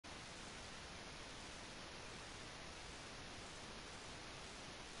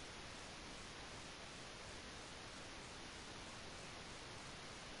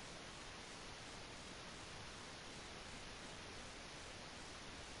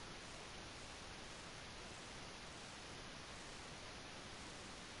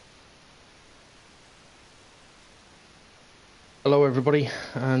Hello everybody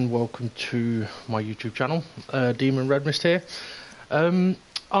and welcome to my YouTube channel. Demon Red Mist here. I'm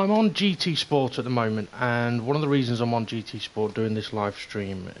on GT Sport at the moment, and one of the reasons I'm on GT Sport doing this live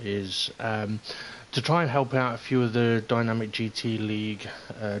stream is to try and help out a few of the Dynamic GT League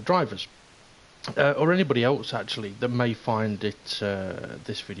drivers, or anybody else actually that may find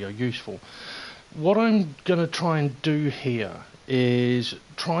this video useful. What I'm going to try and do here is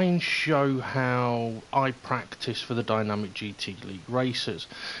try and show how I practice for the Dynamic GT League races.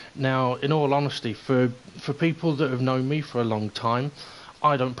 Now, in all honesty, for people that have known me for a long time,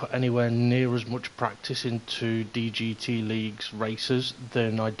 I don't put anywhere near as much practice into DGT League's races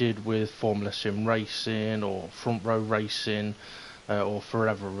than I did with Formula Sim Racing or Front Row Racing or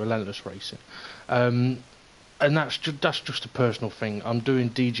Forever Relentless Racing. And that's just a personal thing. I'm doing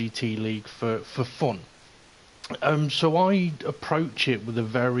DGT League for fun. So I approach it with a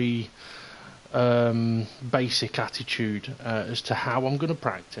very basic attitude as to how I'm going to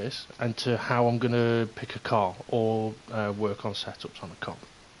practice and to how I'm going to pick a car or work on setups on a car.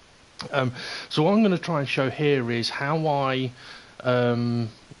 So what I'm going to try and show here is how I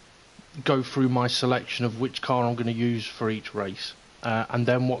go through my selection of which car I'm going to use for each race. And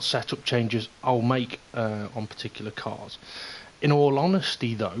then what setup changes I'll make on particular cars. In all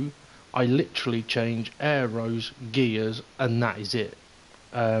honesty though, I literally change aeros, gears, and that is it.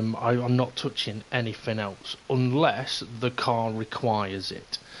 I'm not touching anything else unless the car requires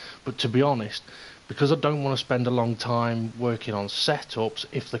it. But to be honest, because I don't want to spend a long time working on setups,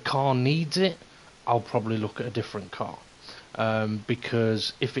 if the car needs it, I'll probably look at a different car.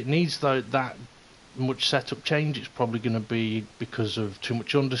 Because if it needs that much setup change, it's probably going to be because of too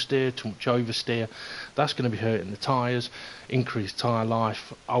much understeer, too much oversteer. That's going to be hurting the tyres, increased tyre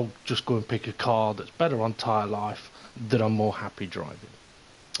life. I'll just go and pick a car that's better on tyre life that I'm more happy driving.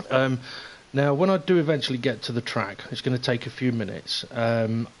 Now when I do eventually get to the track, it's going to take a few minutes.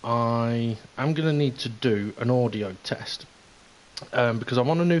 I am going to need to do an audio test because I'm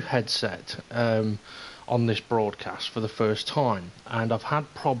on a new headset on this broadcast for the first time, and I've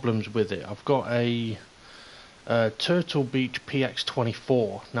had problems with it. I've got a Turtle Beach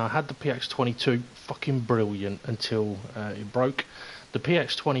PX24. Now I had the PX22, fucking brilliant until it broke. The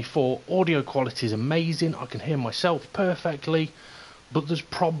PX24 audio quality is amazing, I can hear myself perfectly, but there's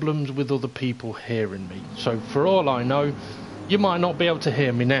problems with other people hearing me. So for all I know, you might not be able to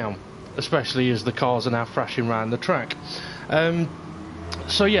hear me now, especially as the cars are now thrashing around the track.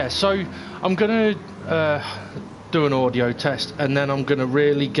 So I'm going to do an audio test, and then I'm going to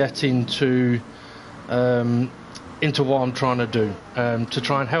really get into what I'm trying to do to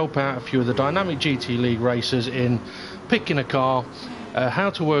try and help out a few of the Dynamic GT League racers in picking a car,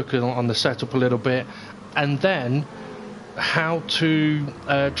 how to work on the setup a little bit, and then how to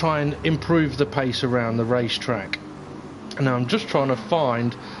try and improve the pace around the racetrack. Now I'm just trying to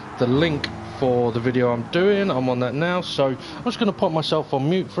find the link for the video I'm doing. I'm on that now, so I'm just going to put myself on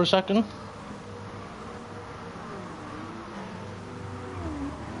mute for a second.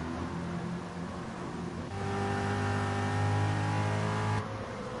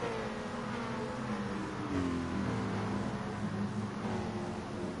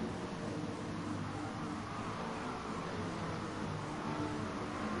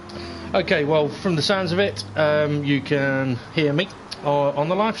 Okay, well, from the sounds of it, you can hear me on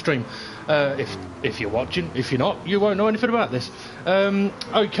the live stream. If you're watching, if you're not, you won't know anything about this.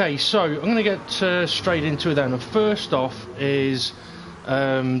 Okay, so I'm going to get straight into it then. And first off is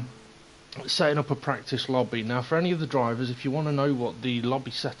setting up a practice lobby. Now, for any of the drivers, if you want to know what the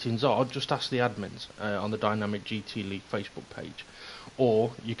lobby settings are, just ask the admins on the Dynamic GT League Facebook page.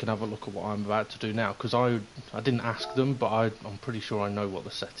 Or you can have a look at what I'm about to do now, because I didn't ask them, but I'm pretty sure I know what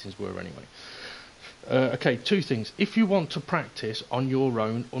the settings were anyway. Okay, two things. If you want to practice on your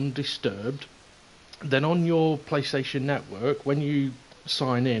own, undisturbed, then on your PlayStation Network, when you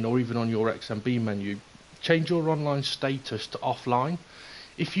sign in, or even on your XMB menu, change your online status to offline.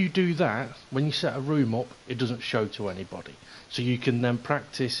 If you do that, when you set a room up, it doesn't show to anybody. So you can then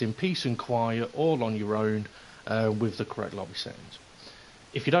practice in peace and quiet, all on your own, with the correct lobby settings.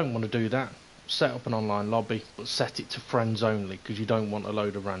 If you don't want to do that, set up an online lobby, but set it to friends only, because you don't want a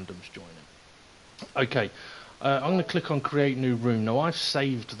load of randoms joining. Okay, I'm going to click on create new room. Now I've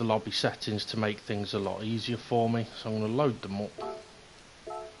saved the lobby settings to make things a lot easier for me, so I'm going to load them up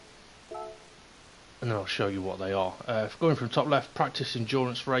and then I'll show you what they are. Going from top left, practice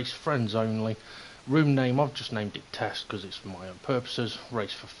endurance race, friends only. Room name, I've just named it test because it's for my own purposes.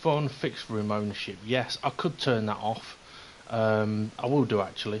 Race for fun, fixed room ownership, yes. I could turn that off. I will do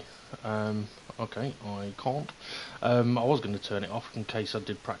actually. Okay, I can't. I was going to turn it off in case I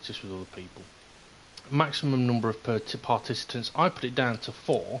did practice with other people. maximum number of participants. I put it down to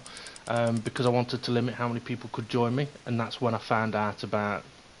 4 because I wanted to limit how many people could join me, and that's when I found out about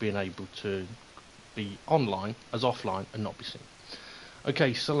being able to be online as offline and not be seen.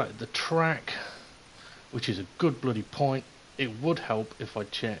 Okay, select the track, which is a good bloody point. It would help if I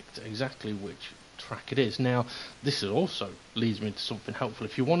checked exactly which track it is. Now, this is also leads me to something helpful.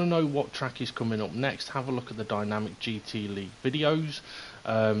 If you want to know what track is coming up next, have a look at the Dynamic GT League videos,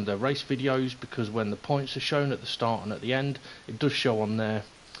 the race videos, because when the points are shown at the start and at the end, it does show on there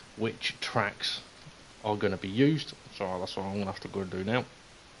which tracks are going to be used. So that's what I'm going to have to go and do now.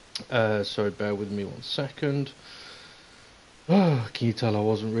 So bear with me 1 second. Oh, can you tell I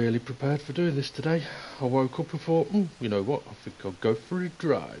wasn't really prepared for doing this today? I woke up and thought, you know what, I think I'll go for a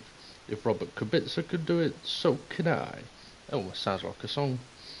drive. If Robert Kubica could do it, so can I. Oh, it sounds like a song.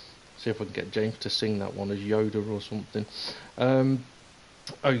 See if I can get James to sing that one as Yoda or something.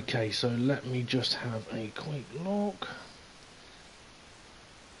 Okay, so let me just have a quick look,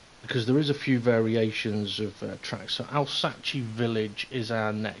 because there is a few variations of tracks. So Alsace Village is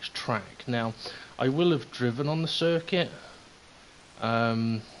our next track. Now, I will have driven on the circuit,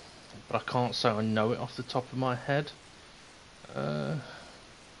 but I can't say I know it off the top of my head.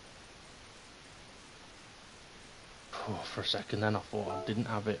 For a second then I thought I didn't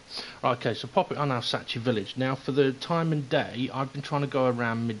have it. Right, okay, so pop it on Alsace Village. Now, for the time and day, I've been trying to go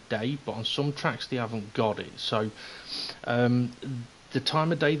around midday, but on some tracks they haven't got it. So the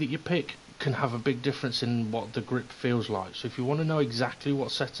time of day that you pick can have a big difference in what the grip feels like. So if you want to know exactly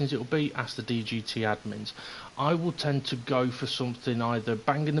what settings it'll be, ask the DGT admins. I will tend to go for something either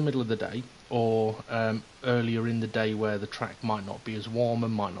bang in the middle of the day or earlier in the day, where the track might not be as warm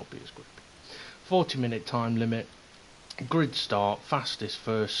and might not be as grippy. 40-minute time limit. Grid start, fastest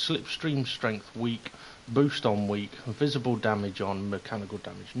first, slipstream strength weak, boost on weak, visible damage on, mechanical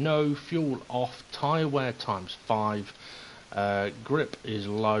damage no, fuel off, tyre wear times 5, grip is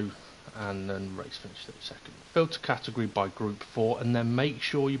low, and then race finish 30 seconds. Filter category by group 4, and then make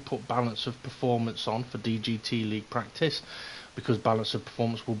sure you put balance of performance on for DGT League practice, because balance of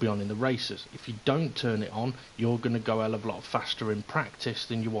performance will be on in the races. If you don't turn it on, you're going to go a hell of a lot faster in practice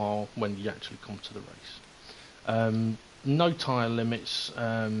than you are when you actually come to the race. No tyre limits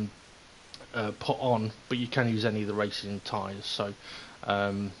put on, but you can use any of the racing tyres. So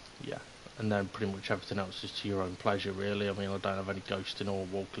yeah, and then pretty much everything else is to your own pleasure, really. I mean, I don't have any ghosting or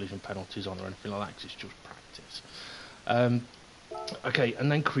wall collision penalties on or anything like that, 'cause it's just practice. Okay,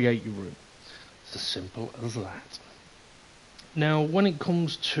 and then create your room. It's as simple as that. Now, when it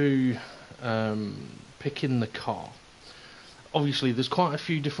comes to picking the car, obviously there's quite a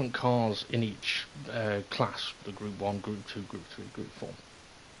few different cars in each class, the Group 1, Group 2, Group 3, Group 4.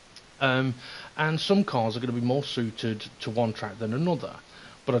 And some cars are going to be more suited to one track than another.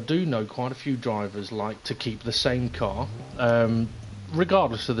 But I do know quite a few drivers like to keep the same car,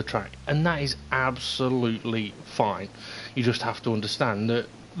 regardless of the track. And that is absolutely fine. You just have to understand that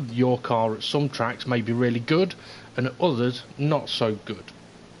your car at some tracks may be really good, and at others, not so good.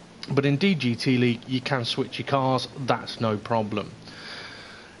 But in DGT League, you can switch your cars, that's no problem.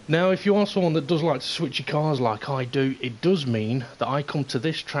 Now, if you are someone that does like to switch your cars like I do, it does mean that I come to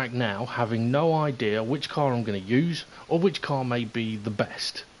this track now having no idea which car I'm going to use, or which car may be the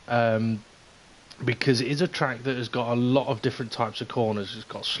best. Because it is a track that has got a lot of different types of corners. It's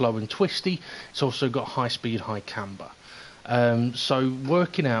got slow and twisty, it's also got high speed, high camber. So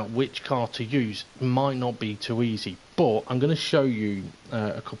working out which car to use might not be too easy, but I'm going to show you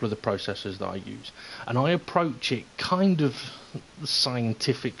a couple of the processes that I use, and I approach it kind of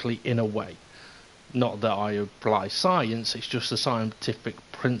scientifically in a way. Not that I apply science, it's just a scientific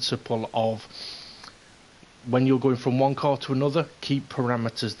principle of when you're going from one car to another, keep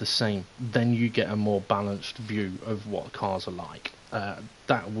parameters the same, then you get a more balanced view of what cars are like.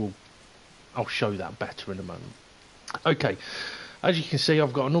 I'll show that better in a moment. Okay, as you can see,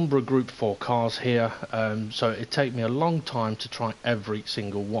 I've got a number of Group 4 cars here, so it'd take me a long time to try every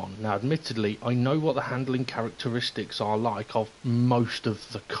single one. Now, admittedly, I know what the handling characteristics are like of most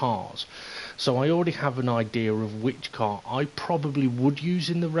of the cars, so I already have an idea of which car I probably would use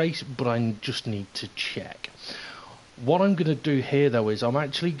in the race, but I just need to check. What I'm going to do here, though, is I'm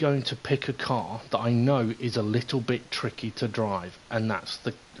actually going to pick a car that I know is a little bit tricky to drive, and that's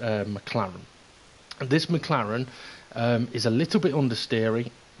the McLaren. This McLaren is a little bit understeery,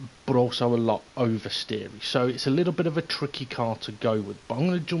 but also a lot oversteery, so it's a little bit of a tricky car to go with, but I'm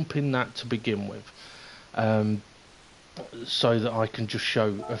going to jump in that to begin with, so that I can just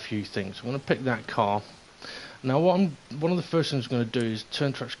show a few things. I'm going to pick that car. Now, one of the first things I'm going to do is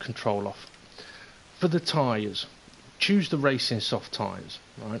turn traction control off. For the tyres, choose the racing soft tyres,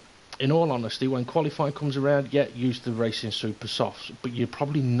 right? In all honesty, when qualifying comes around, yeah, use the Racing Super Softs, but you're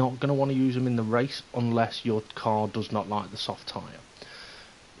probably not going to want to use them in the race unless your car does not like the soft tyre.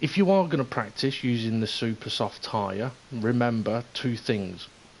 If you are going to practice using the super soft tyre, remember two things.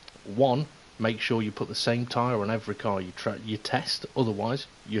 One, make sure you put the same tyre on every car you test, otherwise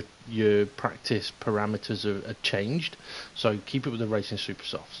your practice parameters are changed, so keep it with the Racing Super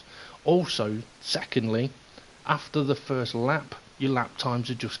Softs. Also, secondly, after the first lap, your lap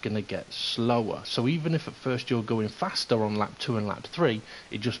times are just going to get slower. So even if at first you're going faster on lap 2 and lap 3,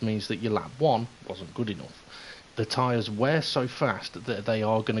 it just means that your lap 1 wasn't good enough. The tyres wear so fast that they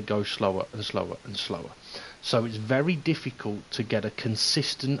are going to go slower and slower and slower. So it's very difficult to get a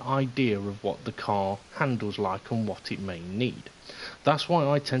consistent idea of what the car handles like and what it may need. That's why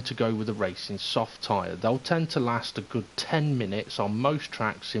I tend to go with a Racing soft tyre. They'll tend to last a good 10 minutes on most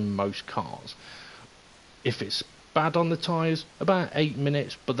tracks in most cars. If it's bad on the tyres, about 8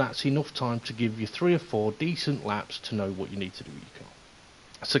 minutes, but that's enough time to give you 3 or 4 decent laps to know what you need to do with your car.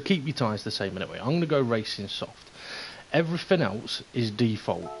 So keep your tyres the same anyway. I'm going to go Racing soft. Everything else is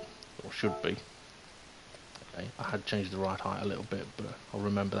default, or should be. Okay, I had changed the ride height a little bit, but I'll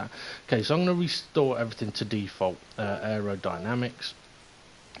remember that. Okay, so I'm going to restore everything to default. Aerodynamics,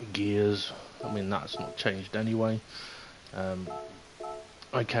 gears, I mean that's not changed anyway.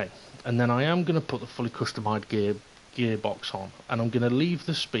 Okay, and then I am going to put the fully customized gearbox on, and I'm going to leave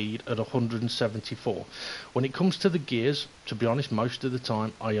the speed at 174. When it comes to the gears, to be honest, most of the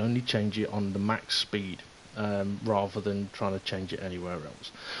time I only change it on the max speed rather than trying to change it anywhere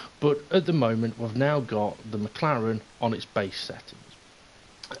else. But at the moment we've now got the McLaren on its base settings,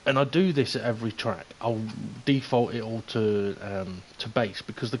 and I do this at every track. I'll default it all to base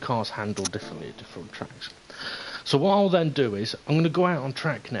because the cars handle differently at different tracks. So what I'll then do is, I'm going to go out on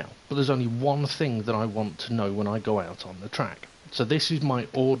track now, but there's only one thing that I want to know when I go out on the track. So this is my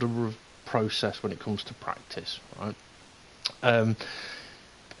order of process when it comes to practice, right? And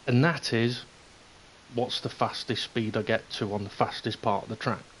that is, what's the fastest speed I get to on the fastest part of the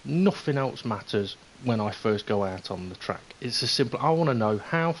track? Nothing else matters when I first go out on the track. It's as simple, I want to know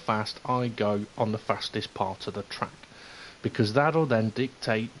how fast I go on the fastest part of the track, because that'll then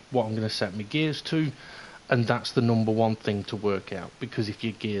dictate what I'm going to set my gears to. And that's the number one thing to work out, because if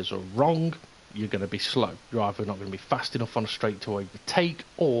your gears are wrong, you're going to be slow. You're either not going to be fast enough on a straight to overtake,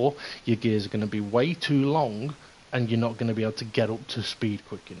 or your gears are going to be way too long and you're not going to be able to get up to speed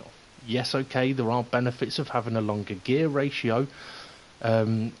quick enough. Yes, okay, there are benefits of having a longer gear ratio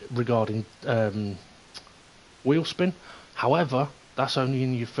regarding wheel spin. However, that's only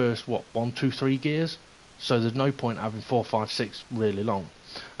in your first, 1, 2, 3 gears, so there's no point having 4, 5, 6 really long.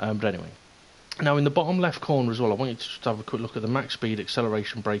 But anyway. Now in the bottom left corner as well, I want you to just have a quick look at the max speed,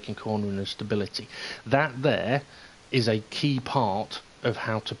 acceleration, braking, cornering and stability. That there is a key part of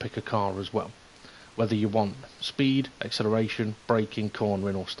how to pick a car as well. Whether you want speed, acceleration, braking,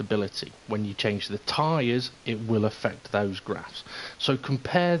 cornering or stability. When you change the tyres, it will affect those graphs. So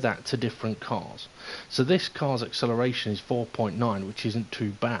compare that to different cars. So this car's acceleration is 4.9, which isn't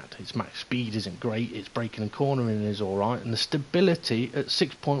too bad. Its max speed isn't great, its braking and cornering is alright, and the stability at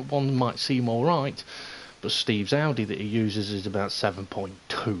 6.1 might seem alright, but Steve's Audi that he uses is about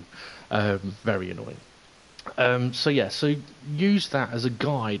 7.2. Very annoying. So use that as a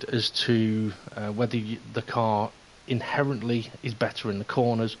guide as to whether the car inherently is better in the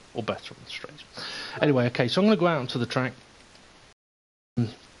corners or better on the straights. Anyway, okay, so I'm going to go out onto the track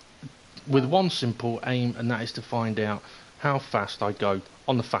with one simple aim, and that is to find out how fast I go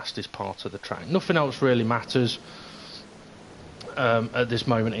on the fastest part of the track. Nothing else really matters at this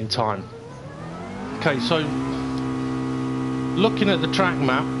moment in time. Okay, so looking at the track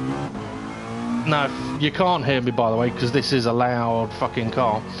map. Now, you can't hear me, by the way, because this is a loud fucking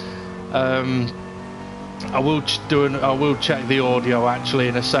car. I will check the audio actually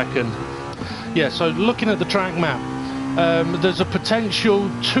in a second. Yeah, so looking at the track map, there's a potential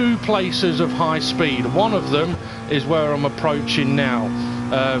 2 places of high speed. One of them is where I'm approaching now.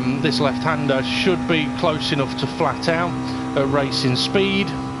 This left-hander should be close enough to flat out at racing speed.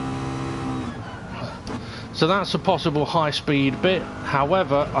 So that's a possible high-speed bit.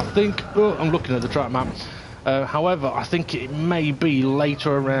 However, I think... I'm looking at the track map. However, I think it may be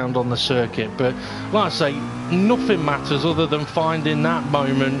later around on the circuit. But like I say, nothing matters other than finding that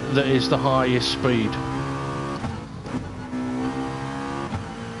moment that is the highest speed.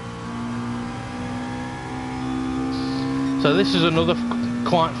 So this is another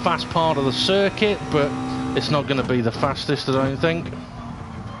quite fast part of the circuit, but it's not going to be the fastest, I don't think.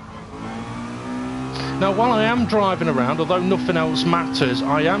 Now, while I am driving around, although nothing else matters,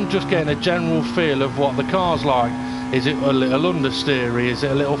 I am just getting a general feel of what the car's like. Is it a little understeery? Is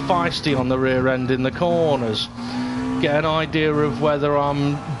it a little feisty on the rear end in the corners? Get an idea of whether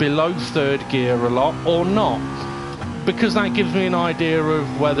I'm below third gear a lot or not, because that gives me an idea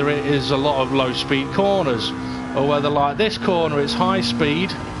of whether it is a lot of low speed corners, or whether, like this corner, it's high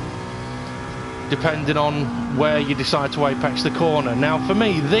speed, depending on where you decide to apex the corner. Now for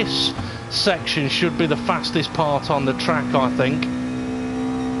me, this section should be the fastest part on the track, I think.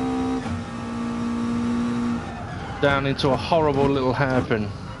 Down into a horrible little hairpin.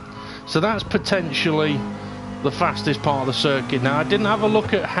 So that's potentially the fastest part of the circuit. Now I didn't have a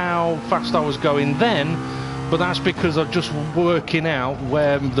look at how fast I was going then, but that's because I'm just working out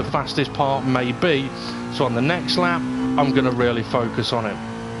where the fastest part may be. So on the next lap, I'm going to really focus on it.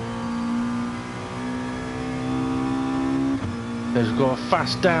 There's got a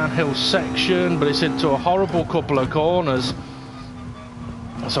fast downhill section, but it's into a horrible couple of corners.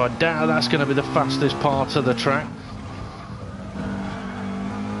 So I doubt that's going to be the fastest part of the track.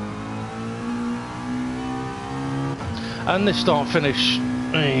 And this start finish,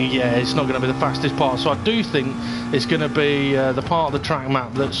 yeah, it's not going to be the fastest part. So I do think it's going to be the part of the track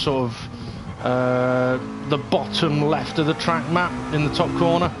map that's sort of the bottom left of the track map in the top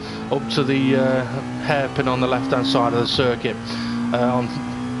corner, up to the hairpin on the left hand side of the circuit.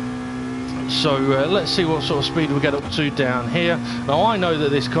 So let's see what sort of speed we get up to down here. Now I know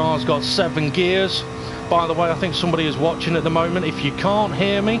that this car's got 7 gears. By the way, I think somebody is watching at the moment. If you can't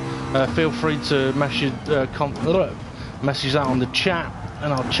hear me, feel free to message that on the chat,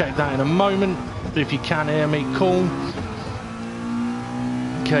 and I'll check that in a moment. If you can hear me, cool.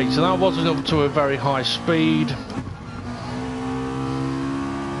 Okay, so that wasn't up to a very high speed.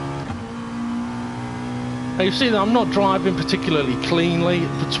 Now you see that I'm not driving particularly cleanly,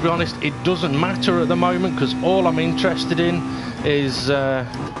 but to be honest, it doesn't matter at the moment, because all I'm interested in is that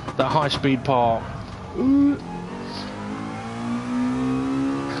high speed part.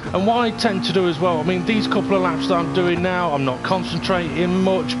 And what I tend to do as well, I mean, these couple of laps that I'm doing now, I'm not concentrating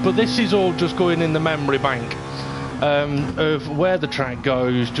much, but this is all just going in the memory bank of where the track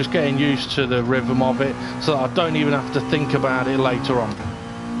goes, just getting used to the rhythm of it, so that I don't even have to think about it later on.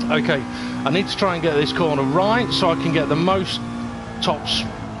 Okay, I need to try and get this corner right, so I can get the most top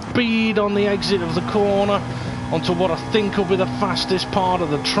speed on the exit of the corner, onto what I think will be the fastest part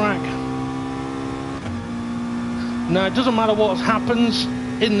of the track. Now, it doesn't matter what happens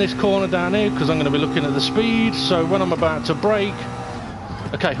in this corner down here, because I'm going to be looking at the speed. So when I'm about to brake,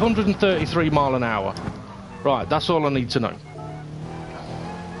 okay, 133 mile an hour. Right, that's all I need to know.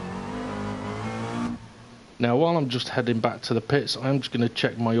 Now while I'm just heading back to the pits, I'm just going to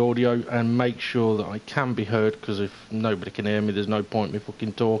check my audio and make sure that I can be heard, because if nobody can hear me, there's no point me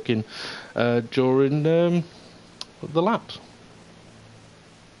fucking talking during the laps.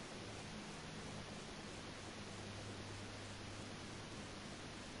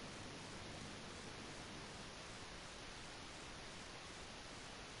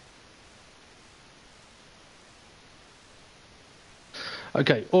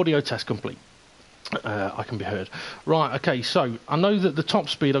 Okay, audio test complete. I can be heard. Right, okay, so I know that the top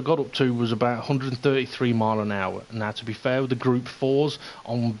speed I got up to was about 133 mile an hour. Now, to be fair, with the Group 4s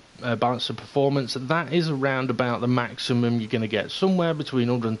on balance of performance, that is around about the maximum you're going to get, somewhere between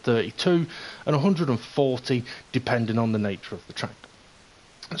 132 and 140, depending on the nature of the track.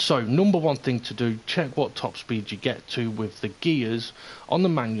 So, number one thing to do, check what top speed you get to with the gears on the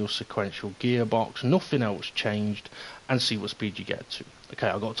manual sequential gearbox. Nothing else changed, and see what speed you get to. Okay,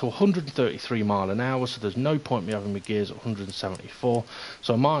 I got to 133 mile an hour, so there's no point me having my gears at 174,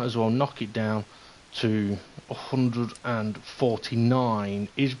 so I might as well knock it down to 149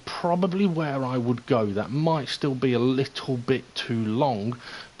 is probably where I would go. That might still be a little bit too long,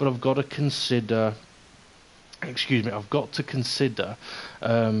 but I've got to consider, I've got to consider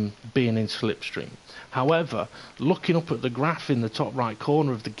being in slipstream. However, looking up at the graph in the top right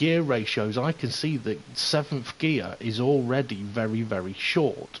corner of the gear ratios, I can see that 7th gear is already very, very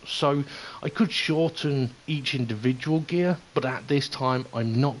short. So I could shorten each individual gear, but at this time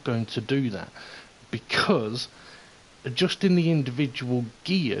I'm not going to do that, because adjusting the individual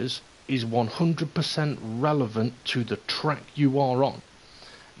gears is 100% relevant to the track you are on.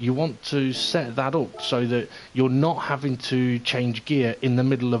 You want to set that up so that you're not having to change gear in the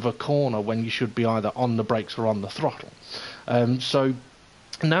middle of a corner when you should be either on the brakes or on the throttle. So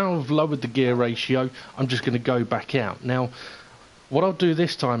now I've lowered the gear ratio, I'm just going to go back out. Now, what I'll do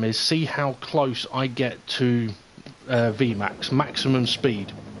this time is see how close I get to VMAX, maximum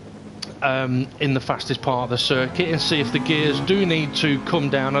speed, in the fastest part of the circuit, and see if the gears do need to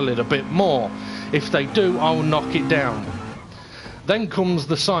come down a little bit more. If they do, I'll knock it down. Then comes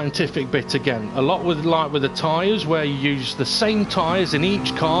the scientific bit again. A lot with like with the tyres, where you use the same tyres in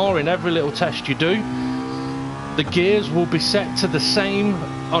each car in every little test you do. The gears will be set to the same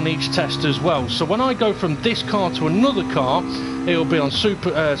on each test as well. So when I go from this car to another car, it'll be on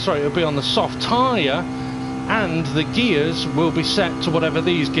it'll be on the soft tyre, and the gears will be set to whatever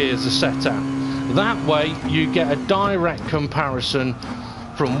these gears are set at. That way you get a direct comparison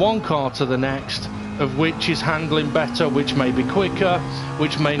from one car to the next of which is handling better, which may be quicker,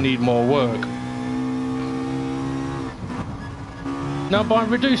 which may need more work. Now, by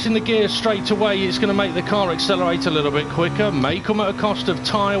reducing the gears straight away, it's going to make the car accelerate a little bit quicker. May come at a cost of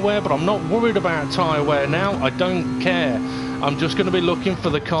tyre wear, but I'm not worried about tyre wear now. I don't care. I'm just going to be looking for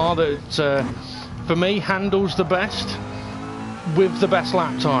the car that, for me, handles the best with the best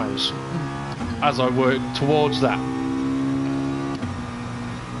lap times as I work towards that.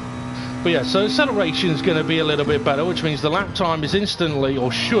 But yeah, so acceleration is going to be a little bit better, which means the lap time is instantly,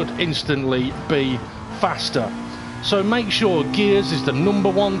 or should instantly, be faster. So make sure gears is the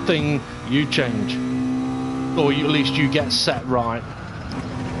 #1 thing you change, or at least you get set right.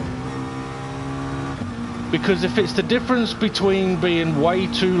 Because if it's the difference between being way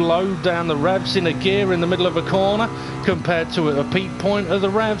too low down the revs in a gear in the middle of a corner compared to at a peak point of the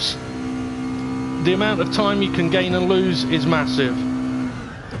revs, the amount of time you can gain and lose is massive.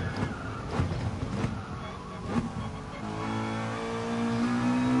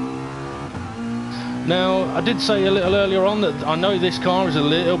 Now, I did say a little earlier on that I know this car is a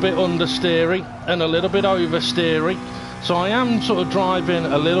little bit understeery and a little bit oversteery, so I am sort of driving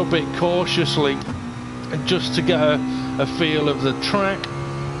a little bit cautiously just to get a feel of the track.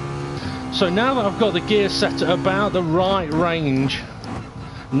 So now that I've got the gear set at about the right range,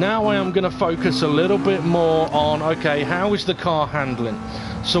 now I am going to focus a little bit more on, okay, how is the car handling?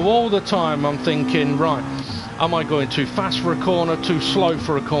 So all the time I'm thinking, right, am I going too fast for a corner, too slow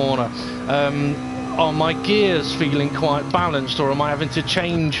for a corner? Are my gears feeling quite balanced, or am I having to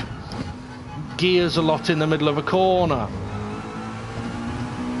change gears a lot in the middle of a corner?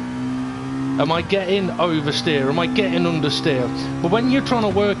 Am I getting oversteer? Am I getting understeer? But when you're trying to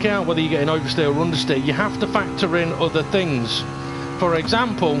work out whether you're getting oversteer or understeer, you have to factor in other things. For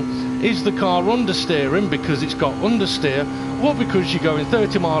example, is the car understeering because it's got understeer, or because you're going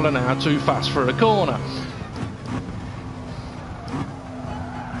 30 miles an hour too fast for a corner?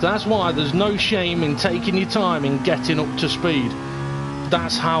 That's why there's no shame in taking your time in getting up to speed.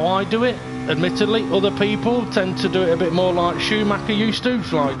 That's how I do it. Admittedly, other people tend to do it a bit more like Schumacher used to,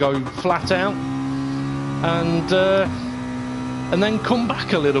 like go flat out and then come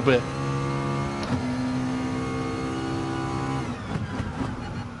back a little bit.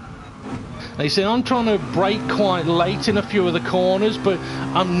 Now you see, I'm trying to brake quite late in a few of the corners, but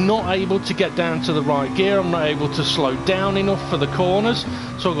I'm not able to get down to the right gear. I'm not able to slow down enough for the corners.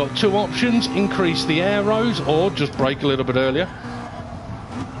 So I've got two options: increase the aeros or just brake a little bit earlier.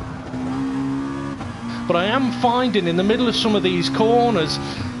 But I am finding in the middle of some of these corners,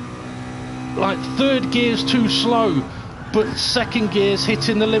 like third gear's too slow, but second gear's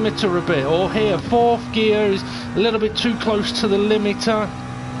hitting the limiter a bit. Or here, fourth gear is a little bit too close to the limiter,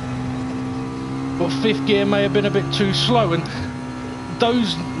 but fifth gear may have been a bit too slow. And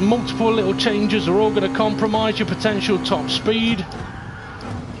those multiple little changes are all going to compromise your potential top speed.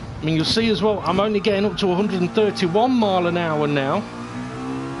 I mean, you'll see as well, I'm only getting up to 131 miles an hour now.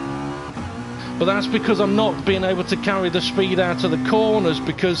 But that's because I'm not being able to carry the speed out of the corners,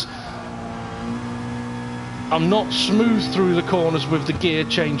 because I'm not smooth through the corners with the gear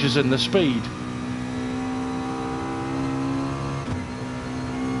changes and the speed.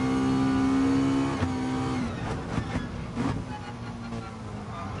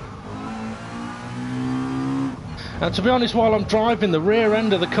 And to be honest, while I'm driving, the rear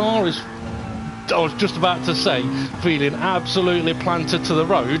end of the car is, I was just about to say, feeling absolutely planted to the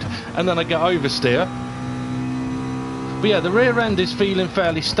road, and then I get oversteer. But yeah, the rear end is feeling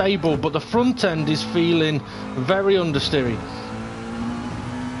fairly stable, but the front end is feeling very understeery.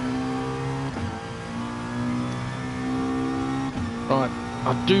 Right,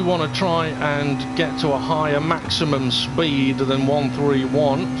 I do want to try and get to a higher maximum speed than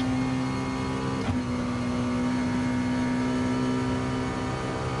 131.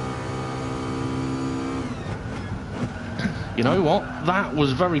 You know what, that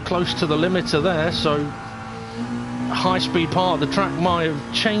was very close to the limiter there, so high speed part of the track might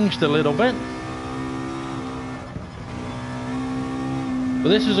have changed a little bit. But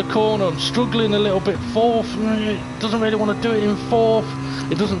this is a corner I'm struggling a little bit fourth. It doesn't really want to do it in fourth.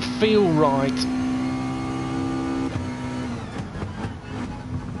 It doesn't feel right.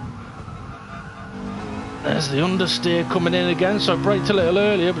 There's the understeer coming in again, so I braked a little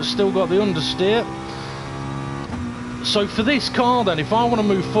earlier but still got the understeer. So for this car then, if I want to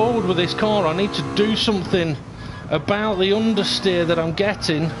move forward with this car, I need to do something about the understeer that I'm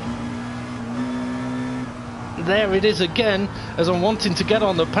getting. There it is again, as I'm wanting to get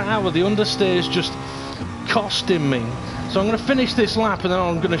on the power, the understeer is just costing me. So I'm going to finish this lap and then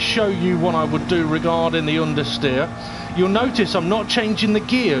I'm going to show you what I would do regarding the understeer. You'll notice I'm not changing the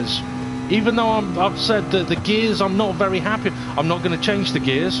gears. Even though I've said that the gears, I'm not very happy, I'm not going to change the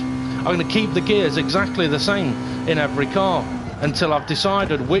gears. I'm going to keep the gears exactly the same in every car until I've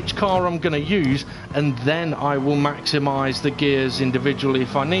decided which car I'm going to use, and then I will maximise the gears individually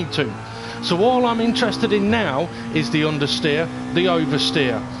if I need to. So all I'm interested in now is the understeer, the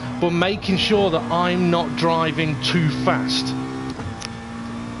oversteer, but making sure that I'm not driving too fast.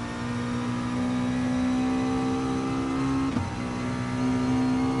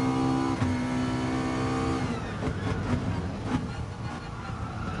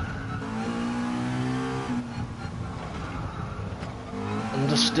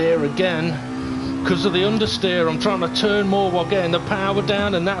 Understeer again. Because of the understeer, I'm trying to turn more while getting the power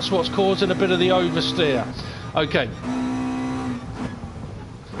down, and that's what's causing a bit of the oversteer. Okay.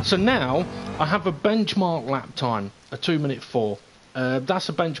 So now I have a benchmark lap time, a 2:04. That's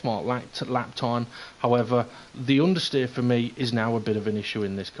a benchmark lap time. However, the understeer for me is now a bit of an issue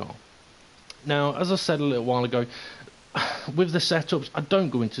in this car. Now, as I said a little while ago, with the setups, I don't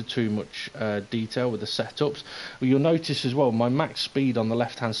go into too much detail with the setups. You'll notice as well, my max speed on the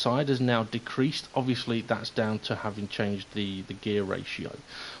left hand side has now decreased. Obviously that's down to having changed the gear ratio,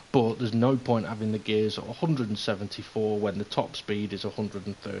 but there's no point having the gears at 174 when the top speed is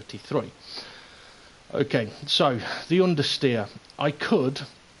 133. Okay, so the understeer, I could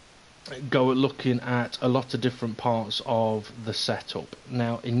go at looking at a lot of different parts of the setup.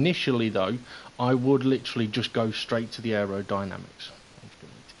 Now initially though, I would literally just go straight to the aerodynamics. I'm just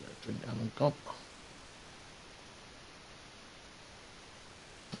going to get a drink down on top.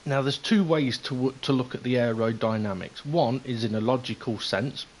 Now there's two ways to look at the aerodynamics. One is in a logical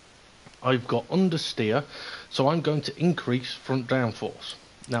sense. I've got understeer, so I'm going to increase front downforce.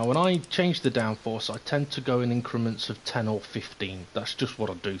 Now when I change the downforce, I tend to go in increments of 10 or 15. That's just what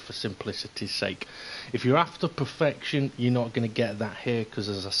I do for simplicity's sake. If you're after perfection, you're not going to get that here, because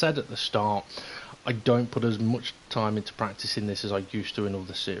as I said at the start, I don't put as much time into practicing this as I used to in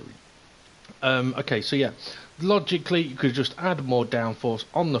other series. Okay, so yeah, logically you could just add more downforce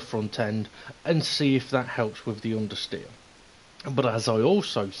on the front end and see if that helps with the understeer. But as I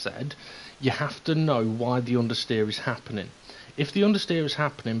also said, you have to know why the understeer is happening. If the understeer is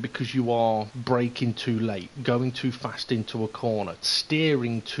happening because you are braking too late, going too fast into a corner,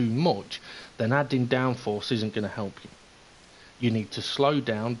 steering too much, then adding downforce isn't going to help you. You need to slow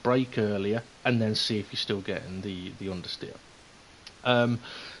down, brake earlier, and then see if you're still getting the understeer.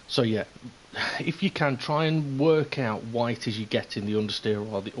 So yeah, if you can, try and work out why it is you're getting the understeer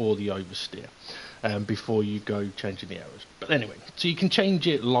or the oversteer before you go changing the aeros. But anyway, so you can change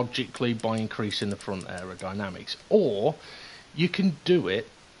it logically by increasing the front aerodynamics, or you can do it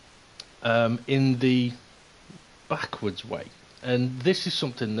in the backwards way. And this is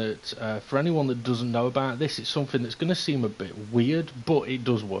something that, for anyone that doesn't know about this, it's something that's going to seem a bit weird, but it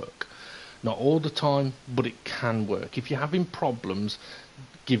does work. Not all the time, but it can work. If you're having problems,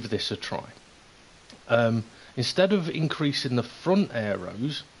 give this a try. Instead of increasing the front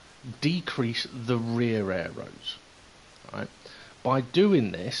aeros, decrease the rear aeros. Right? By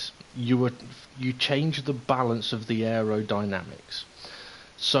doing this, you change the balance of the aerodynamics.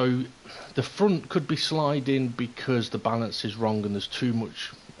 So the front could be sliding because the balance is wrong and there's too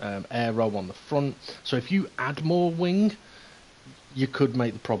much aero on the front. So if you add more wing, you could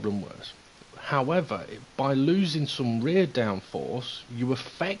make the problem worse. However, by losing some rear downforce, you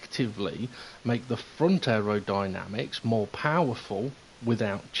effectively make the front aerodynamics more powerful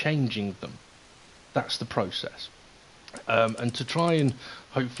without changing them. That's the process. And to try and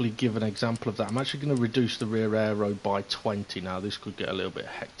hopefully give an example of that, I'm actually going to reduce the rear aero by 20 now. This could get a little bit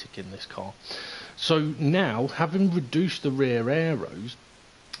hectic in this car. So now, having reduced the rear aeros,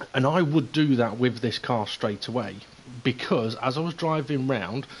 and I would do that with this car straight away, because as I was driving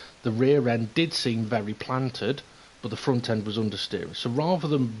round, the rear end did seem very planted, but the front end was understeering. So rather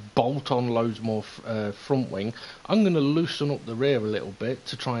than bolt on loads more front wing, I'm going to loosen up the rear a little bit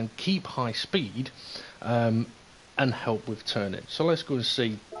to try and keep high speed and help with turning. So let's go and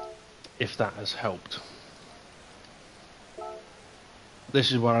see if that has helped.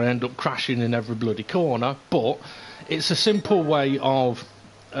 This is where I end up crashing in every bloody corner, but it's a simple way of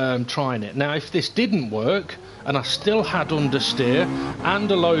trying it. Now if this didn't work and I still had understeer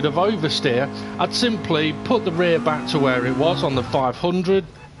and a load of oversteer, I'd simply put the rear back to where it was on the 500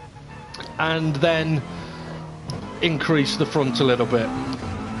 and then increase the front a little bit.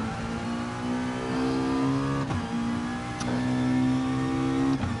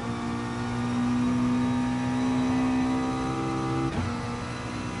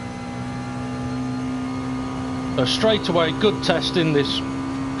 So straight away, good test in this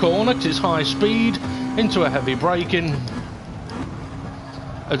corner because it's high speed into a heavy braking,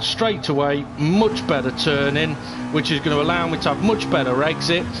 and straight away much better turning, which is going to allow me to have much better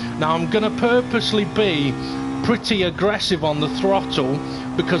exit. Now I'm going to purposely be pretty aggressive on the throttle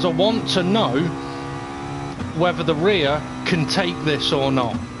because I want to know whether the rear can take this or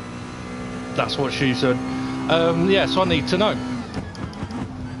not. That's what she said. Yeah, so I need to know.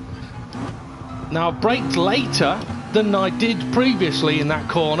 Now I braked later than I did previously in that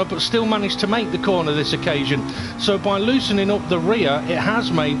corner, but still managed to make the corner this occasion. So by loosening up the rear, it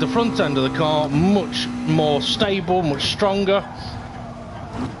has made the front end of the car much more stable, much stronger,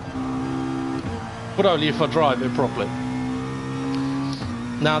 but only if I drive it properly.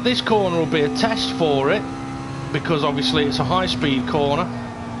 Now this corner will be a test for it, because obviously it's a high-speed corner.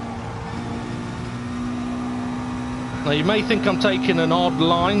 Now you may think I'm taking an odd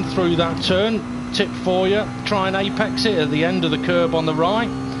line through that turn. Tip for you, try and apex it at the end of the curb on the right.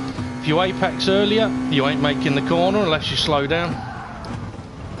 If you apex earlier, you ain't making the corner unless you slow down.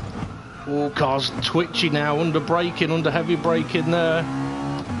 Oh, car's twitchy now, under braking, under heavy braking there.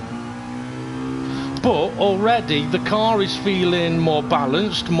 But already the car is feeling more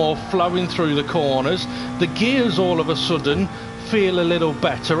balanced, more flowing through the corners. The gears all of a sudden feel a little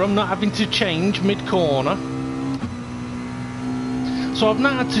better. I'm not having to change mid-corner. So I've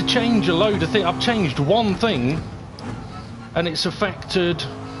now had to change a load of things. I've changed one thing and it's affected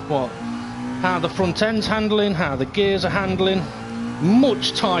what? How the front end's handling, how the gears are handling.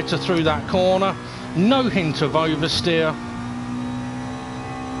 Much tighter through that corner. No hint of oversteer.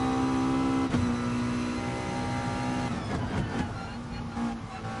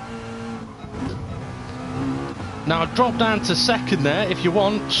 Now I dropped down to second there. If you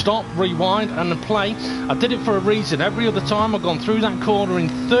want, stop, rewind and play. I did it for a reason. Every other time I've gone through that corner in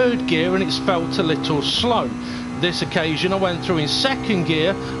third gear and it's felt a little slow. This occasion I went through in second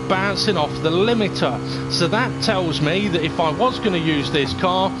gear, bouncing off the limiter. So that tells me that if I was going to use this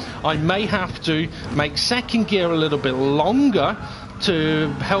car, I may have to make second gear a little bit longer to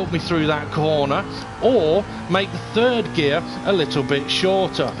help me through that corner, or make the third gear a little bit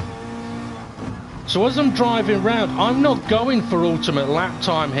shorter. So as I'm driving round, I'm not going for ultimate lap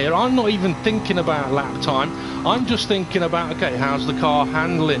time here. I'm not even thinking about lap time. I'm just thinking about, okay, how's the car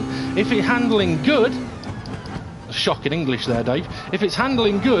handling? If it's handling good, shocking English there, Dave. If it's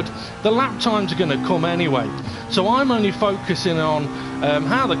handling good, the lap times are going to come anyway. So I'm only focusing on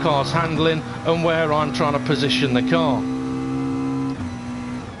how the car's handling and where I'm trying to position the car.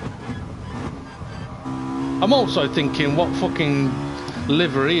 I'm also thinking, what fucking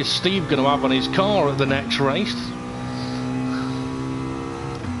livery is Steve going to have on his car at the next race?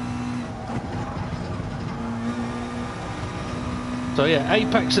 So yeah,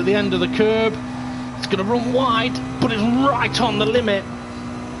 apex at the end of the curb. It's going to run wide, but it's right on the limit.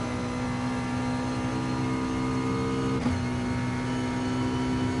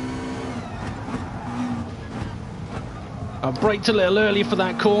 I braked a little early for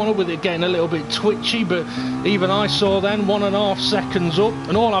that corner with it getting a little bit twitchy, but even I saw then 1.5 seconds up,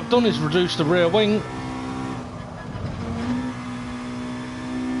 and all I've done is reduce the rear wing.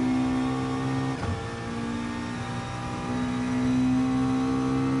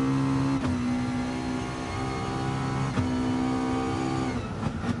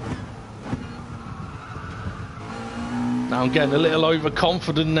 Now I'm getting a little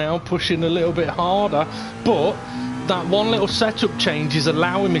overconfident now, pushing a little bit harder, but that one little setup change is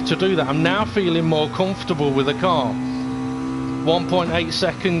allowing me to do that. I'm now feeling more comfortable with the car. 1.8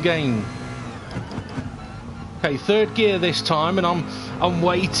 second gain. Okay, third gear this time, and I'm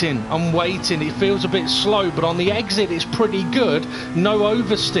waiting. It feels a bit slow, but on the exit it's pretty good. No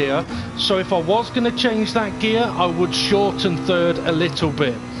oversteer. So if I was going to change that gear, I would shorten third a little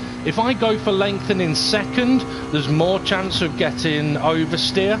bit. If I go for lengthening second, there's more chance of getting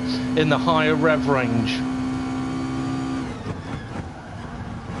oversteer in the higher rev range.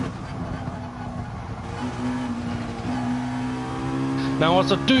 Now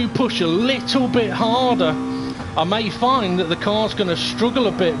as I do push a little bit harder, I may find that the car's going to struggle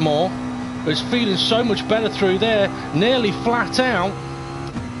a bit more, but it's feeling so much better through there, nearly flat out.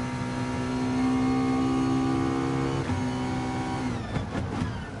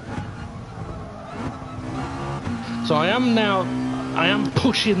 So I am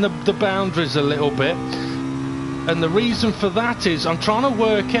pushing the boundaries a little bit, and the reason for that is I'm trying to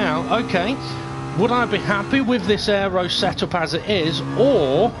work out, okay, would I be happy with this aero setup as it is,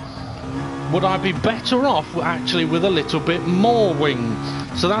 or would I be better off actually with a little bit more wing?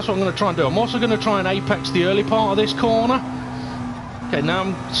 So that's what I'm going to try and do. I'm also going to try and apex the early part of this corner. Okay, now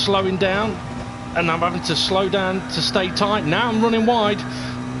I'm slowing down, and I'm having to slow down to stay tight. Now I'm running wide.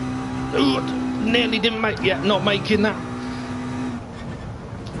 Ooh, nearly didn't make, yeah, not making that.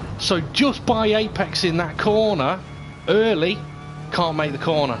 So just by apexing that corner early, can't make the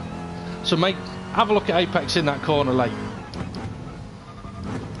corner. So have a look at apexing that corner late.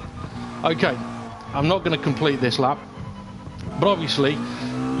 Okay, I'm not going to complete this lap, but obviously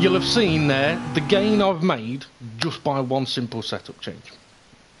you'll have seen there the gain I've made just by one simple setup change.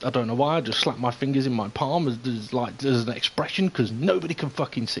 I don't know why, I just slapped my fingers in my palm as an expression, because nobody can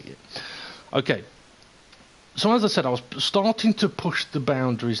fucking see it. Okay, so as I said, I was starting to push the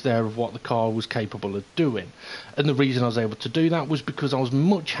boundaries there of what the car was capable of doing, and the reason I was able to do that was because I was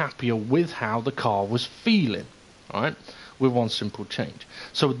much happier with how the car was feeling, right, with one simple change.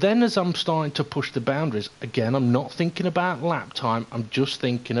 So then as I'm starting to push the boundaries, again, I'm not thinking about lap time, I'm just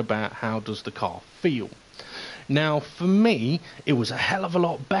thinking about how does the car feel. Now for me, it was a hell of a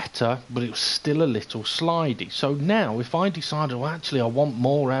lot better, but it was still a little slidey. So now if I decided, well, actually I want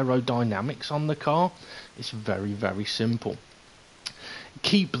more aerodynamics on the car, it's very, very simple.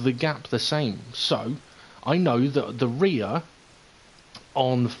 Keep the gap the same. So I know that the rear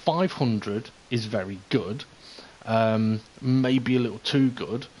on 500 is very good, maybe a little too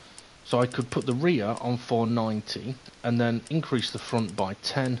good, so I could put the rear on 490 and then increase the front by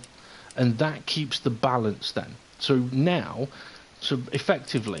 10, and that keeps the balance then. So now, so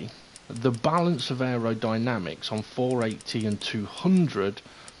effectively the balance of aerodynamics on 480 and 200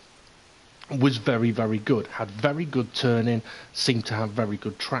 was very, very good, had very good turning, seemed to have very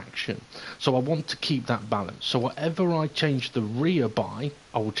good traction. So I want to keep that balance. So whatever I change the rear by,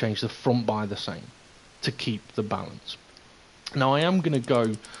 I will change the front by the same, to keep the balance. Now I am going to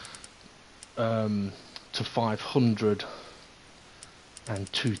go to 500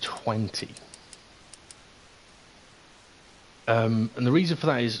 and 220. And the reason for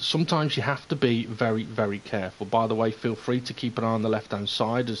that is sometimes you have to be very, very careful. By the way, feel free to keep an eye on the left hand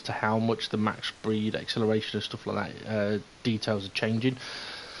side as to how much the max speed, acceleration and stuff like that, details are changing.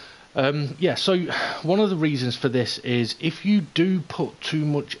 Yeah, so one of the reasons for this is if you do put too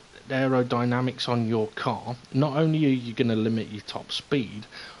much aerodynamics on your car, not only are you going to limit your top speed,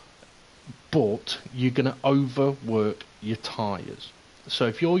 but you're going to overwork your tyres. So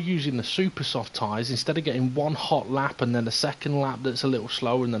if you're using the super soft tyres, instead of getting one hot lap and then a second lap that's a little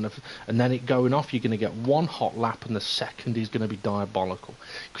slower and then it going off, you're going to get one hot lap and the second is going to be diabolical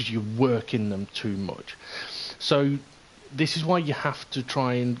because you're working them too much. So this is why you have to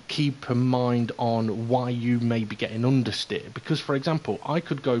try and keep a mind on why you may be getting understeer. Because, for example, I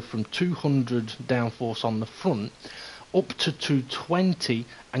could go from 200 downforce on the front up to 220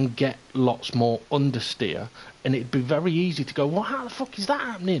 and get lots more understeer, and it'd be very easy to go, well, how the fuck is that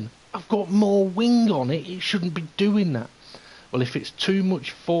happening? I've got more wing on it, it shouldn't be doing that. Well, if it's too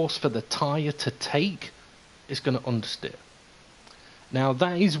much force for the tyre to take, it's going to understeer. Now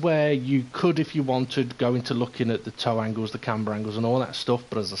that is where you could, if you wanted, go into looking at the toe angles, the camber angles and all that stuff,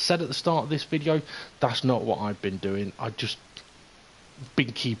 but as I said at the start of this video, that's not what I've been doing. I've just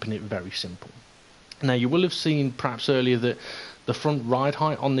been keeping it very simple. Now you will have seen perhaps earlier that the front ride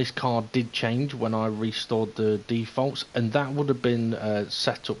height on this car did change when I restored the defaults, and that would have been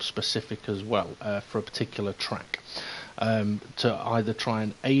set up specific as well for a particular track, to either try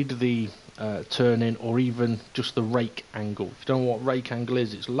and aid the turning or even just the rake angle. If you don't know what rake angle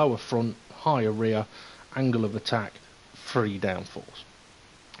is, it's lower front, higher rear, angle of attack, free downforce.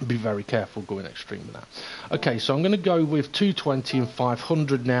 Be very careful going extreme with that. Okay, so I'm going to go with 220 and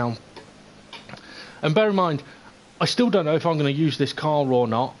 500 now. And bear in mind, I still don't know if I'm going to use this car or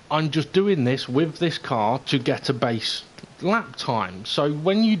not. I'm just doing this with this car to get a base lap time. So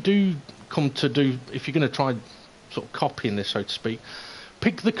when you do come to do, if you're going to try sort of copying this, so to speak,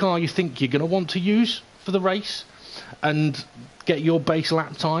 pick the car you think you're going to want to use for the race and get your base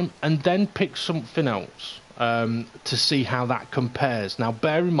lap time, and then pick something else to see how that compares. Now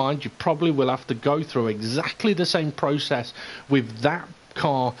bear in mind, you probably will have to go through exactly the same process with that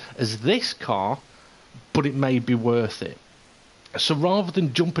car as this car, but it may be worth it. So rather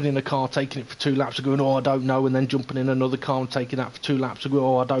than jumping in a car, taking it for 2 laps and going, oh, I don't know, and then jumping in another car and taking that for 2 laps and going,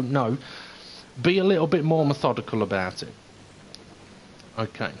 oh, I don't know, be a little bit more methodical about it.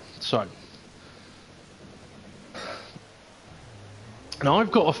 Okay, so Now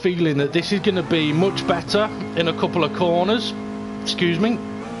I've got a feeling that this is going to be much better in a couple of corners, excuse me,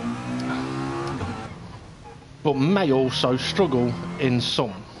 but may also struggle in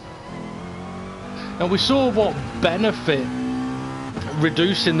some. Now we saw what benefit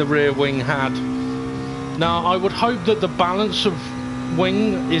reducing the rear wing had. Now I would hope that the balance of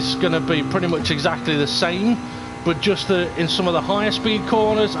wing is going to be pretty much exactly the same, but just that in some of the higher speed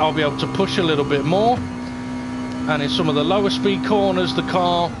corners I'll be able to push a little bit more, and in some of the lower speed corners the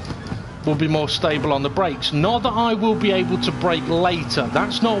car will be more stable on the brakes. Not that I will be able to brake later,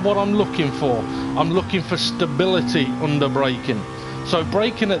 that's not what I'm looking for. I'm looking for stability under braking. So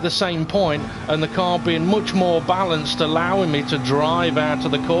braking at the same point and the car being much more balanced, allowing me to drive out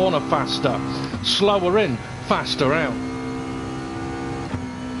of the corner faster, slower in, faster out.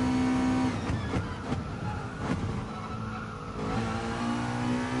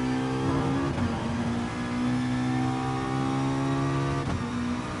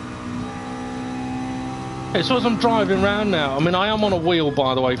 Okay, so as I'm driving around now, I mean I am on a wheel,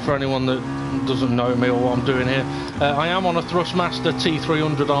 by the way, for anyone that doesn't know me or what I'm doing here. I am on a Thrustmaster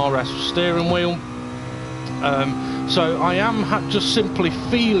T300 RS steering wheel, so I am just simply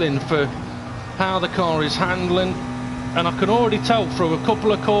feeling for how the car is handling, and I can already tell through a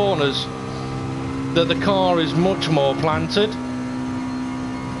couple of corners that the car is much more planted,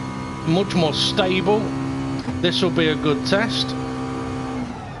 much more stable. This will be a good test.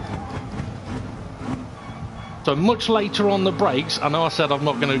 So much later on the brakes, I know I said I'm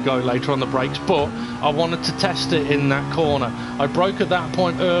not going to go later on the brakes, but I wanted to test it in that corner. I broke at that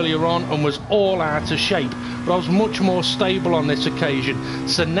point earlier on and was all out of shape, but I was much more stable on this occasion.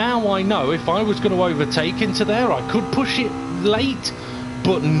 So now I know if I was going to overtake into there, I could push it late,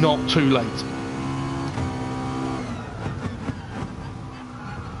 but not too late.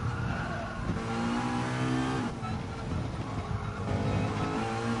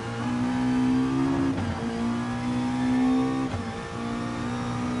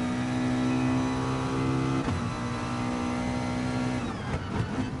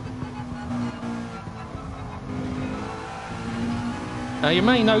 Now you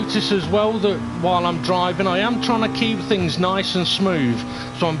may notice as well that while I'm driving I am trying to keep things nice and smooth,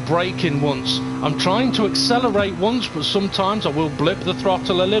 so I'm braking once, I'm trying to accelerate once, but sometimes I will blip the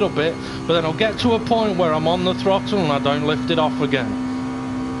throttle a little bit, but then I'll get to a point where I'm on the throttle and I don't lift it off again.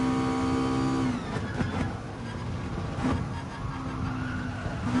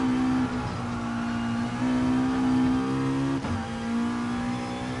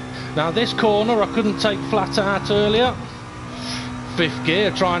 Now this corner I couldn't take flat out earlier. Fifth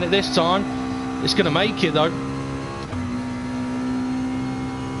gear, trying it this time. It's going to make it though.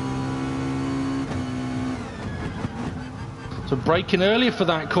 So braking earlier for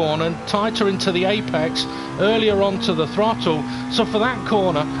that corner, tighter into the apex, earlier onto the throttle. So for that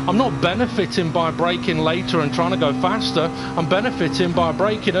corner, I'm not benefiting by braking later and trying to go faster. I'm benefiting by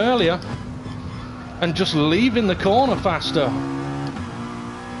braking earlier and just leaving the corner faster.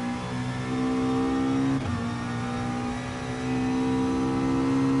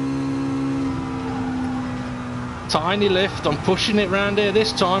 Tiny lift, I'm pushing it round here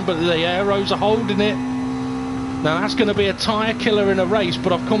this time, but the aeros are holding it. Now that's going to be a tyre killer in a race,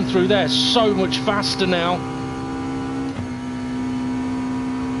 but I've come through there so much faster now.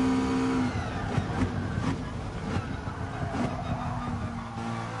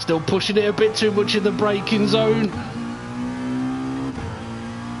 Still pushing it a bit too much in the braking zone.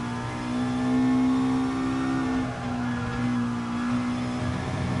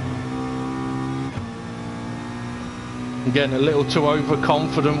 I'm getting a little too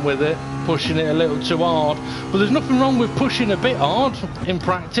overconfident with it, pushing it a little too hard. But there's nothing wrong with pushing a bit hard in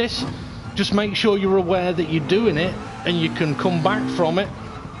practice. Just make sure you're aware that you're doing it and you can come back from it.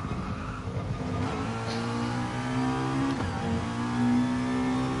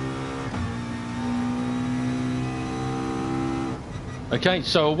 Okay,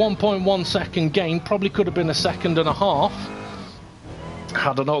 so a 1.1 second gain, probably could have been a second and a half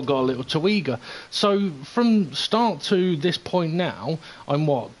had I not got a little too eager. So from start to this point now, I'm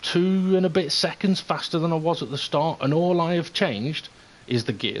what, 2 and a bit seconds faster than I was at the start, and all I have changed is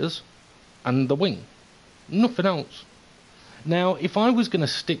the gears and the wing, nothing else. Now if I was going to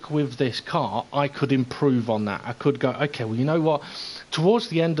stick with this car, I could improve on that. I could go, okay, well you know what, towards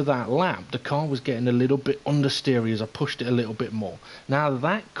the end of that lap the car was getting a little bit understeery as I pushed it a little bit more. Now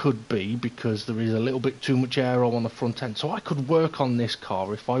that could be because there is a little bit too much aero on the front end, so I could work on this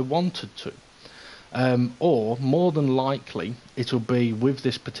car if I wanted to. Or more than likely it'll be with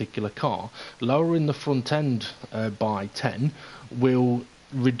this particular car, lowering the front end by 10 will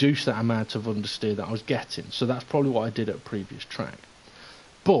reduce that amount of understeer that I was getting. So that's probably what I did at a previous track.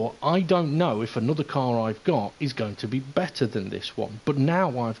 But I don't know if another car I've got is going to be better than this one. But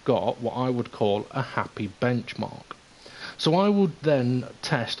now I've got what I would call a happy benchmark. So I would then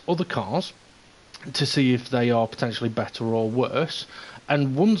test other cars to see if they are potentially better or worse.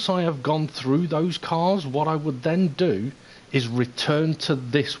 And once I have gone through those cars, what I would then do is return to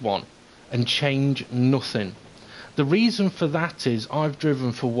this one and change nothing. The reason for that is I've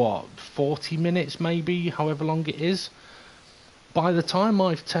driven for what, 40 minutes maybe, however long it is. By the time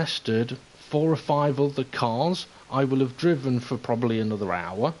I've tested 4 or 5 other cars, I will have driven for probably another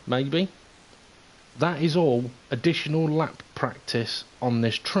hour, maybe. That is all additional lap practice on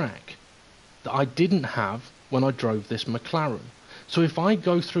this track that I didn't have when I drove this McLaren. So if I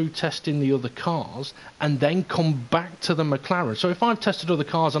go through testing the other cars and then come back to the McLaren, so if I've tested other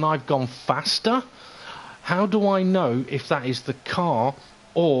cars and I've gone faster, how do I know if that is the car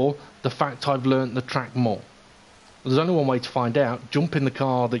or the fact I've learnt the track more? There's only one way to find out. Jump in the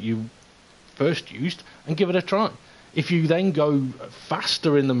car that you first used and give it a try. If you then go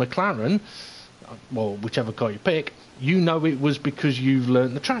faster in the McLaren, well, whichever car you pick, you know it was because you've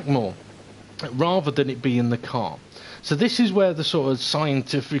learnt the track more, rather than it be in the car. So this is where the sort of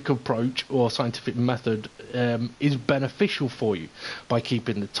scientific approach or scientific method is beneficial for you, by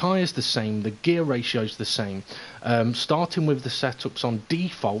keeping the tyres the same, the gear ratios the same, starting with the setups on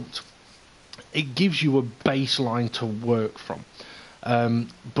default. It gives you a baseline to work from.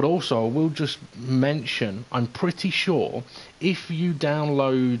 But also, I will just mention, I'm pretty sure if you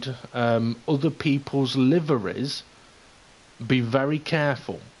download other people's liveries, be very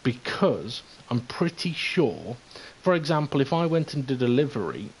careful, because I'm pretty sure, for example, if I went and did a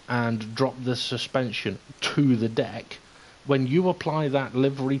livery and dropped the suspension to the deck, when you apply that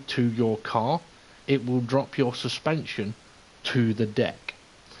livery to your car, it will drop your suspension to the deck.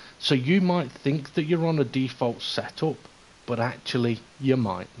 So you might think that you're on a default setup, but actually you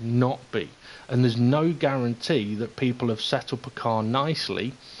might not be. And there's no guarantee that people have set up a car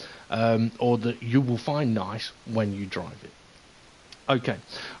nicely, or that you will find nice when you drive it. Okay,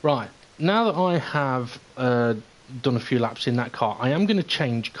 right, now that I have done a few laps in that car, I am going to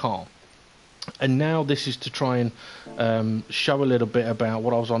change car. And now this is to try and show a little bit about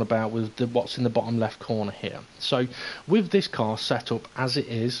what I was on about with what's in the bottom left corner here. So with this car set up as it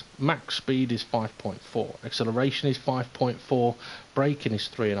is, max speed is 5.4, acceleration is 5.4, braking is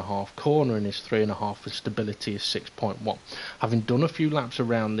 3.5, cornering is 3.5, and stability is 6.1. Having done a few laps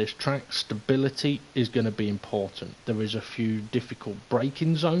around this track, stability is going to be important. There is a few difficult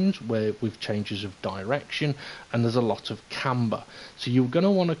braking zones where with changes of direction, and there's a lot of camber. So you're going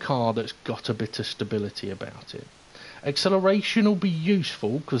to want a car that's got a bit of stability about it. Acceleration will be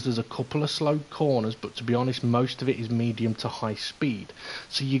useful because there's a couple of slow corners, but to be honest, most of it is medium to high speed.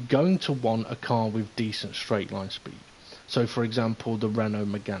 So you're going to want a car with decent straight line speed. So for example, the Renault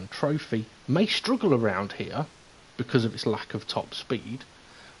Megane Trophy may struggle around here because of its lack of top speed,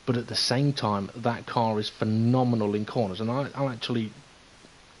 but at the same time that car is phenomenal in corners, and I'll actually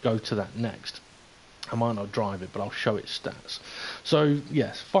go to that next. I might not drive it, but I'll show its stats. So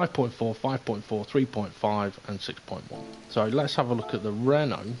yes, 5.4, 5.4, 3.5 and 6.1. So let's have a look at the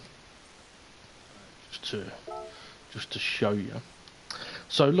Renault just to show you.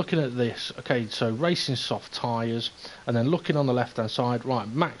 So looking at this, okay, so racing soft tyres, and then looking on the left hand side, right,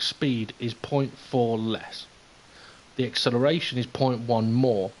 max speed is 0.4 less. The acceleration is 0.1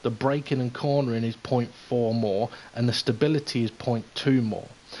 more, the braking and cornering is 0.4 more, and the stability is 0.2 more.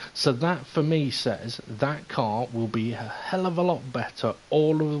 So that for me says that car will be a hell of a lot better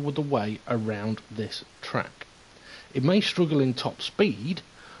all over the way around this track. It may struggle in top speed,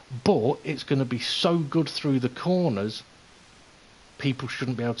 but it's going to be so good through the corners, people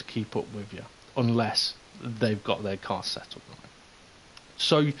shouldn't be able to keep up with you unless they've got their car set up right.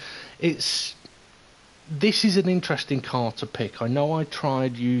 So this is an interesting car to pick. I know I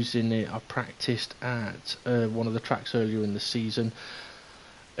tried using it, I practiced at one of the tracks earlier in the season,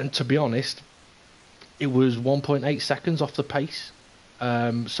 and to be honest, it was 1.8 seconds off the pace.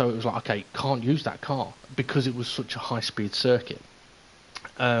 So it was like, okay, can't use that car because it was such a high speed circuit.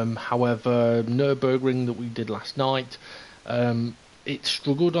 However, Nürburgring that we did last night, it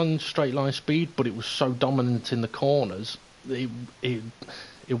struggled on straight line speed, but it was so dominant in the corners, it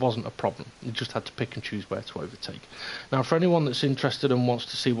wasn't a problem. You just had to pick and choose where to overtake. Now, for anyone that's interested and wants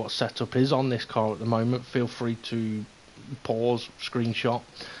to see what setup is on this car at the moment, feel free to pause, screenshot.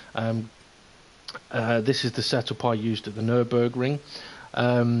 This is the setup I used at the Nürburgring.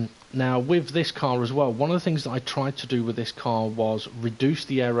 Now with this car as well, one of the things that I tried to do with this car was reduce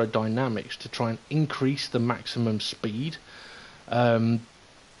the aerodynamics to try and increase the maximum speed. But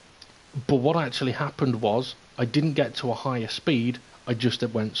what actually happened was I didn't get to a higher speed, I just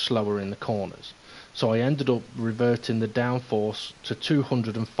went slower in the corners. So I ended up reverting the downforce to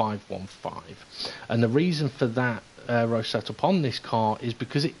 205.15. And the reason for that aero setup on this car is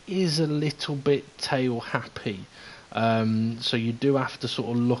because it is a little bit tail happy. So you do have to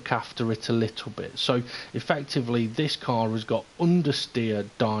sort of look after it a little bit. So effectively this car has got understeer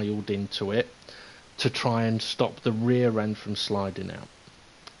dialed into it to try and stop the rear end from sliding out.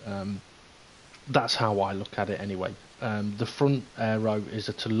 That's how I look at it anyway. The front aero is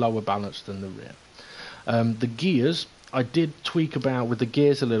at a lower balance than the rear. The gears, I did tweak about with the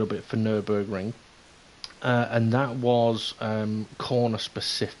gears a little bit for Nürburgring, and that was corner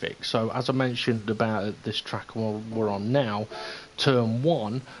specific. So as I mentioned about at this track we're on now, turn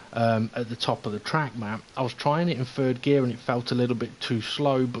 1 at the top of the track map, I was trying it in third gear and it felt a little bit too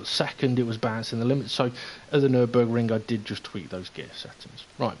slow, but second it was bouncing the limit. So at the Nürburgring I did just tweak those gear settings.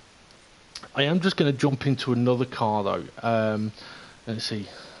 Right, I am just going to jump into another car though. Let's see,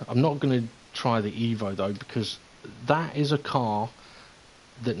 I'm not going to try the Evo though, because that is a car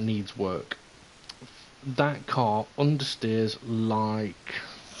that needs work. That car understeers like,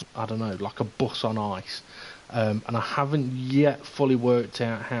 I don't know, like a bus on ice, and I haven't yet fully worked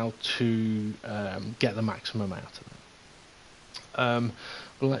out how to get the maximum out of it.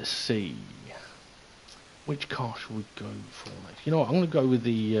 Let's see, which car should we go for next? You know what, I'm going to go with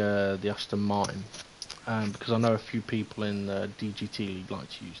the Aston Martin, because I know a few people in the DGT League like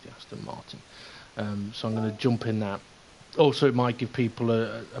to use the Aston Martin, so I'm going to jump in that. Also, it might give people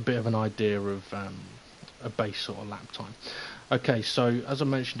a bit of an idea of a base sort of lap time. Okay, so as I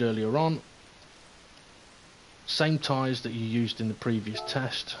mentioned earlier on, same tyres that you used in the previous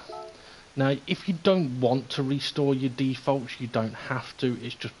test. Now, if you don't want to restore your defaults, you don't have to.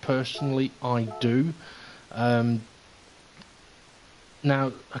 It's just personally I do. Now,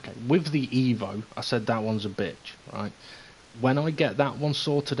 okay, with the Evo, I said that one's a bitch, right? When I get that one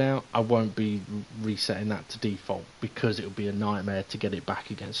sorted out, I won't be resetting that to default, because it'll be a nightmare to get it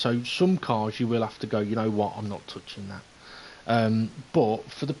back again. So some cars you will have to go, you know what, I'm not touching that.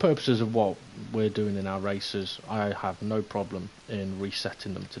 But for the purposes of what we're doing in our races, I have no problem in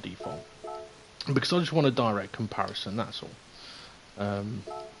resetting them to default, because I just want a direct comparison, that's all.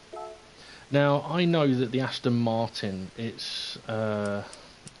 Now, I know that the Aston Martin, it's an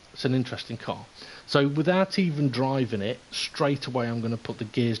interesting car. So without even driving it, straight away I'm going to put the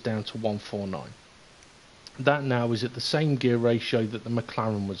gears down to 149. That now is at the same gear ratio that the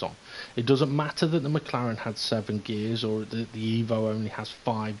McLaren was on. It doesn't matter that the McLaren had 7 gears, or that the Evo only has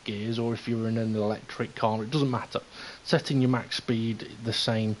 5 gears, or if you're in an electric car, it doesn't matter. Setting your max speed the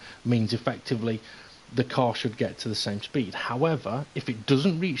same means effectively the car should get to the same speed. However, if it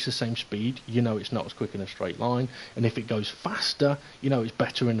doesn't reach the same speed, you know it's not as quick in a straight line, and if it goes faster, you know it's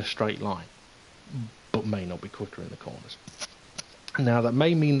better in a straight line, but may not be quicker in the corners. Now, that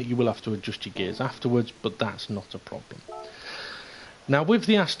may mean that you will have to adjust your gears afterwards, but that's not a problem. Now, with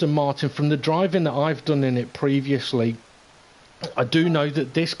the Aston Martin, from the driving that I've done in it previously, I do know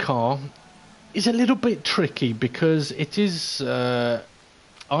that this car is a little bit tricky, because it is,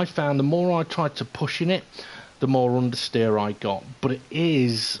 I found the more I tried to push in it, the more understeer I got. But it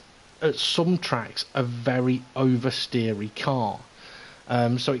is, at some tracks, a very oversteery car.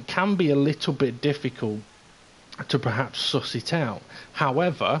 So it can be a little bit difficult to perhaps suss it out.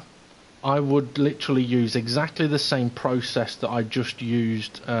 However, I would literally use exactly the same process that I just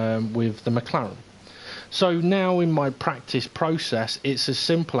used with the McLaren. So now in my practice process, it's as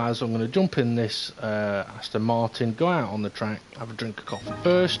simple as I'm going to jump in this Aston Martin, go out on the track, have a drink of coffee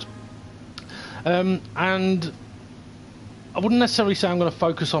first, and I wouldn't necessarily say I'm going to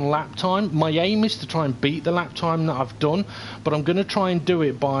focus on lap time. My aim is to try and beat the lap time that I've done, but I'm going to try and do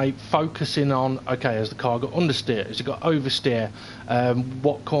it by focusing on, okay, has the car got understeer? Has it got oversteer?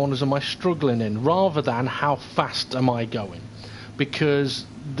 What corners am I struggling in? Rather than how fast am I going? Because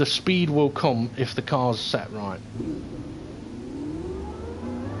the speed will come if the car's set right.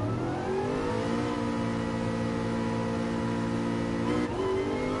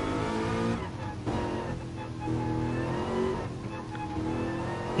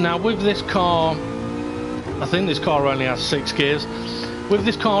 Now, with this car, I think this car only has 6 gears. With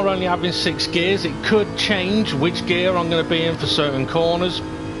this car only having 6 gears, it could change which gear I'm going to be in for certain corners.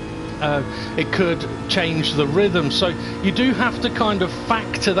 It could change the rhythm, so you do have to kind of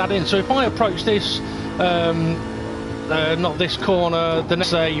factor that in. So if I approach this, not this corner, the next,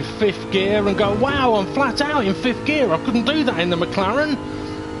 say, 5th gear, and go, wow, I'm flat out in 5th gear, I couldn't do that in the McLaren.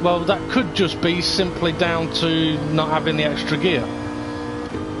 Well, that could just be simply down to not having the extra gear.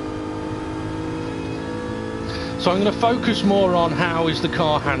 So I'm going to focus more on how is the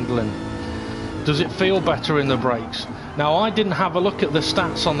car handling. Does it feel better in the brakes? Now, I didn't have a look at the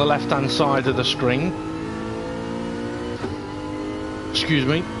stats on the left-hand side of the screen. Excuse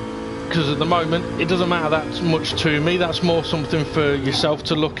me. Because at the moment, it doesn't matter that much to me. That's more something for yourself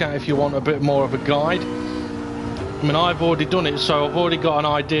to look at if you want a bit more of a guide. I mean, I've already done it, so I've already got an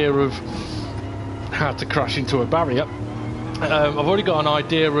idea of how to crash into a barrier. I've already got an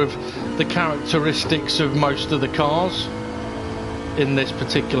idea of the characteristics of most of the cars in this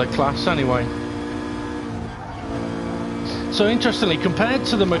particular class anyway. So interestingly, compared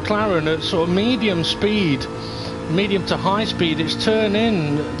to the McLaren at sort of medium speed, medium to high speed, its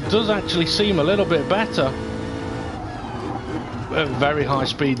turn-in does actually seem a little bit better. At very high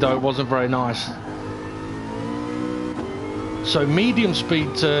speed though, it wasn't very nice. So medium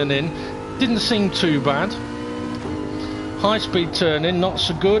speed turn-in didn't seem too bad. High speed turn-in not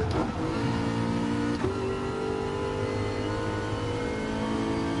so good.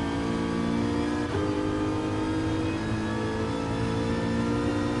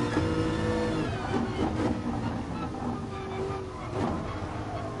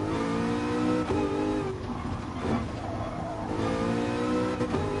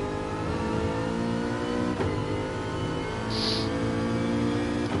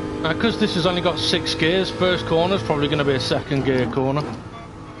 Because this has only got 6 gears, first corner is probably going to be a second gear corner.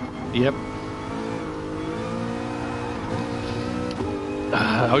 Yep.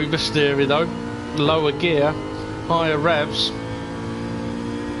 Oversteering though, lower gear, higher revs.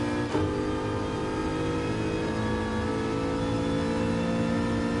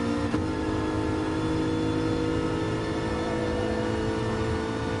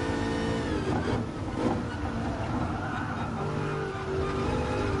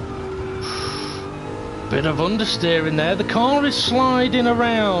 Bit of understeering there. The car is sliding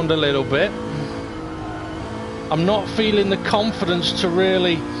around a little bit. I'm not feeling the confidence to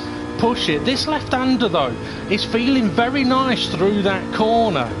really push it. This left-hander though is feeling very nice through that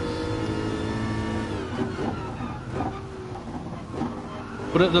corner.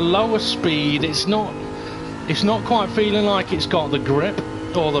 But at the lower speed it's not quite feeling like it's got the grip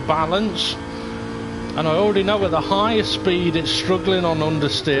or the balance. And I already know at the higher speed it's struggling on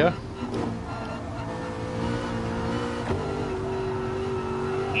understeer.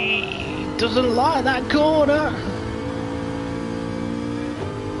 Doesn't like that corner.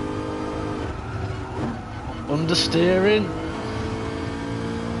 Understeering.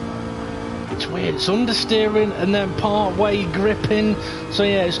 It's weird. It's understeering and then part way gripping. So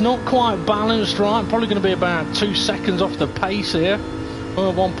yeah, it's not quite balanced right. Probably going to be about 2 seconds off the pace here.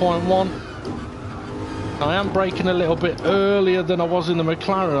 1.1. I am braking a little bit earlier than I was in the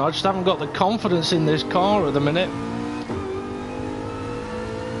McLaren. I just haven't got the confidence in this car at the minute.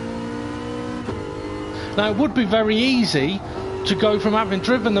 Now it would be very easy to go from having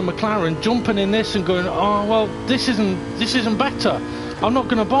driven the McLaren, jumping in this and going, oh well, this isn't better. I'm not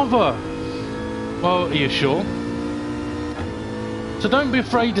going to bother. Well, are you sure? So don't be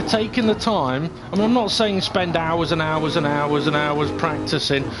afraid of taking the time. I mean, I'm not saying spend hours and hours and hours and hours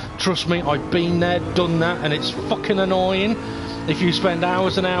practicing. Trust me, I've been there, done that, and it's fucking annoying. If you spend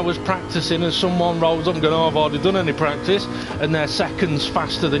hours and hours practicing and someone rolls up and goes, oh, I've hardly done any practice, and they're seconds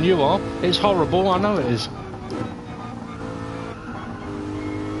faster than you are, it's horrible, I know it is.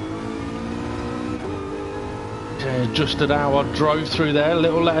 Adjusted how I drove through there, a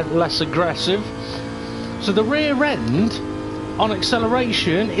little less aggressive. So the rear end on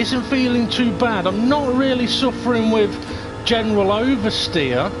acceleration isn't feeling too bad. I'm not really suffering with general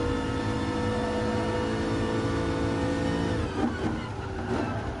oversteer.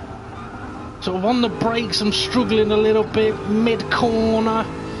 Sort of on the brakes I'm struggling a little bit, mid-corner.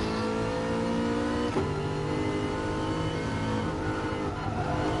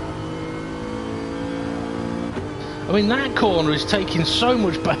 I mean, that corner is taking so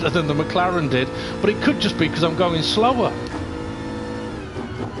much better than the McLaren did, but it could just be because I'm going slower.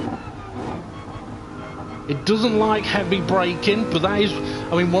 It doesn't like heavy braking, but that is,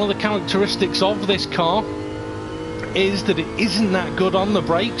 I mean, one of the characteristics of this car is that it isn't that good on the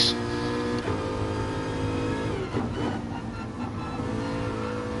brakes.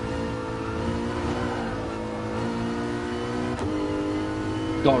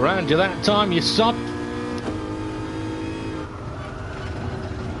 Got around you that time, you sod.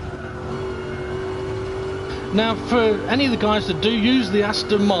 Now, for any of the guys that do use the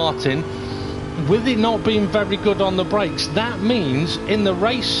Aston Martin, with it not being very good on the brakes, that means in the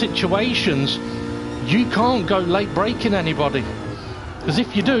race situations, you can't go late braking anybody. Because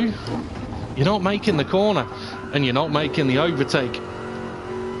if you do, you're not making the corner, and you're not making the overtake.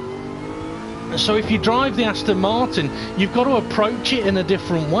 So if you drive the Aston Martin, you've got to approach it in a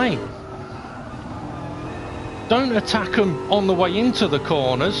different way. Don't attack them on the way into the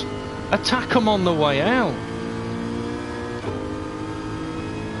corners, attack them on the way out.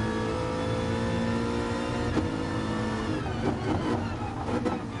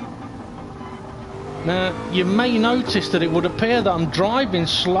 Now, you may notice that it would appear that I'm driving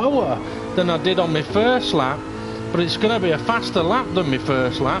slower than I did on my first lap, but it's going to be a faster lap than my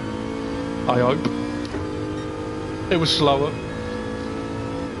first lap, I hope. It was slower.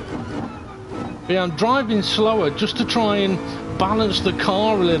 But yeah, I'm driving slower just to try and balance the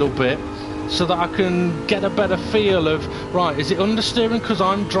car a little bit so that I can get a better feel of, right, is it understeering because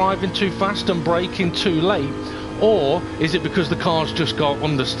I'm driving too fast and braking too late, or is it because the car's just got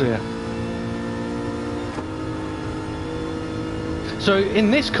understeer? So in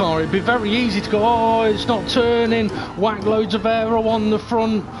this car it'd be very easy to go, oh, it's not turning, whack loads of aero on the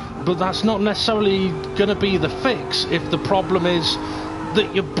front, but that's not necessarily going to be the fix if the problem is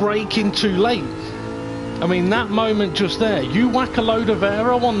that you're braking too late. I mean, that moment just there, you whack a load of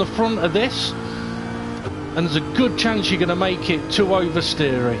aero on the front of this and there's a good chance you're going to make it too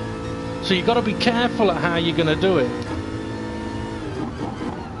oversteery. So you've got to be careful at how you're going to do it.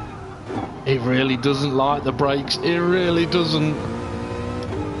 It really doesn't like the brakes, it really doesn't.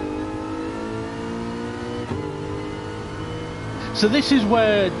 So this is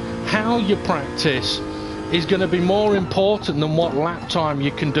where how you practice is going to be more important than what lap time you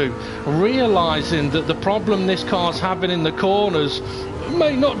can do. Realising that the problem this car's having in the corners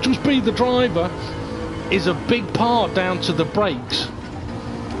may not just be the driver, is a big part down to the brakes.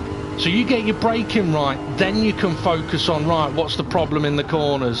 So you get your braking right, then you can focus on, right, what's the problem in the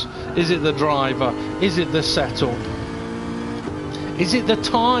corners? Is it the driver? Is it the setup? Is it the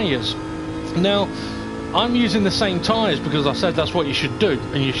tyres? Now, I'm using the same tyres because I said that's what you should do,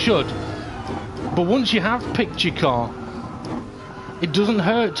 and you should. But once you have picked your car, it doesn't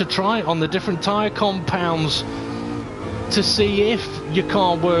hurt to try it on the different tyre compounds to see if your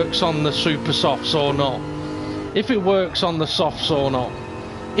car works on the super softs or not, if it works on the softs or not,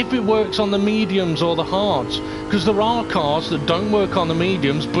 if it works on the mediums or the hards, because there are cars that don't work on the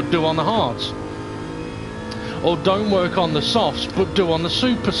mediums but do on the hards, or don't work on the softs but do on the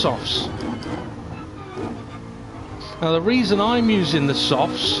super softs. Now the reason I'm using the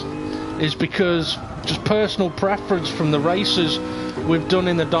softs is because just personal preference from the racers we've done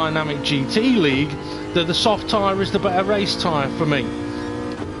in the Dynamic GT League, that the soft tyre is the better race tyre for me.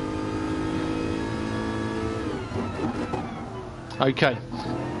 Okay,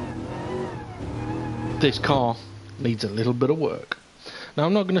 this car needs a little bit of work. Now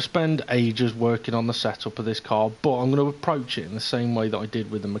I'm not going to spend ages working on the setup of this car, but I'm going to approach it in the same way that I did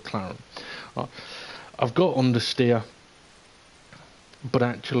with the McLaren. Right. I've got understeer, but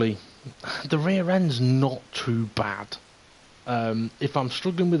actually the rear end's not too bad. If I'm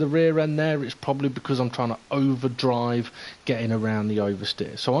struggling with the rear end there, it's probably because I'm trying to overdrive getting around the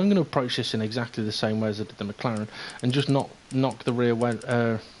oversteer. So I'm going to approach this in exactly the same way as I did the McLaren, and just knock the rear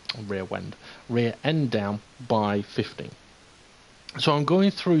end down by 15. So I'm going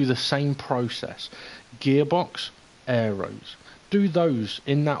through the same process: gearbox, aeros. Do those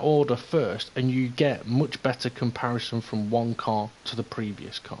in that order first, and you get much better comparison from one car to the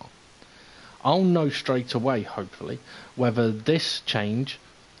previous car. I'll know straight away, hopefully, whether this change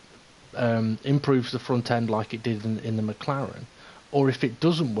improves the front end like it did in the McLaren, or if it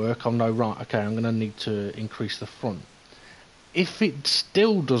doesn't work, I'll know, right, okay, I'm going to need to increase the front. If it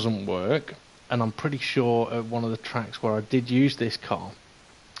still doesn't work, and I'm pretty sure at one of the tracks where I did use this car,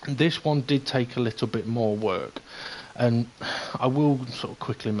 this one did take a little bit more work, and I will sort of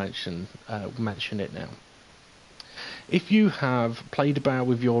quickly mention it now. If you have played about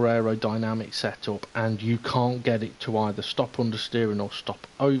with your aerodynamic setup and you can't get it to either stop understeering or stop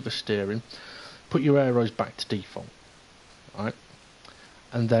oversteering, put your aeros back to default, right?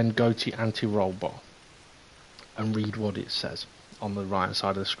 And then go to your anti-roll bar and read what it says on the right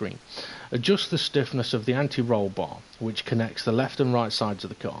side of the screen. Adjust the stiffness of the anti-roll bar, which connects the left and right sides of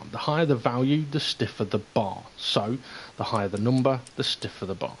the car. The higher the value, the stiffer the bar. So, the higher the number, the stiffer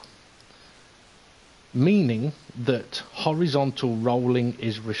the bar. Meaning that horizontal rolling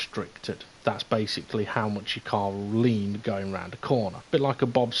is restricted. That's basically how much your car will lean going round a corner. A bit like a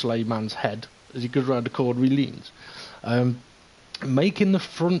bobsleigh man's head. As he goes round a corner, he leans. Making the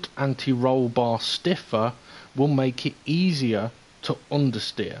front anti-roll bar stiffer will make it easier to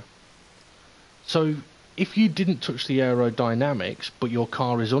understeer. So if you didn't touch the aerodynamics but your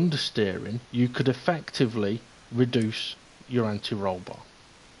car is understeering, you could effectively reduce your anti-roll bar,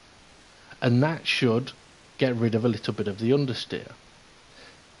 and that should get rid of a little bit of the understeer.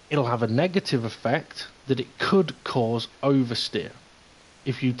 It'll have a negative effect that it could cause oversteer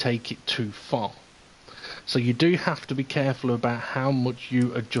if you take it too far. So you do have to be careful about how much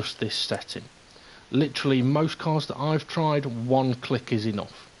you adjust this setting. Literally, most cars that I've tried, one click is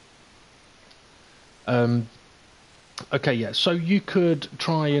enough. Okay, yeah, so you could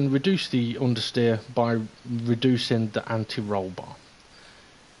try and reduce the understeer by reducing the anti-roll bar.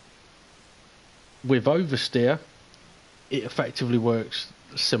 With oversteer, it effectively works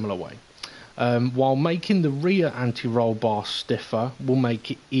a similar way. While making the rear anti-roll bar stiffer will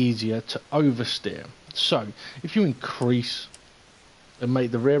make it easier to oversteer. So, if you increase and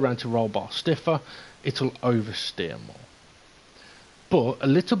make the rear anti-roll bar stiffer, it'll oversteer more. But a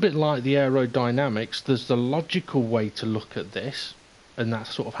little bit like the aerodynamics, there's the logical way to look at this, and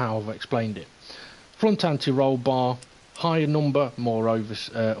that's sort of how I've explained it. Front anti-roll bar, higher number, more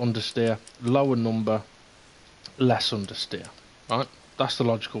understeer, lower number, less understeer, right? That's the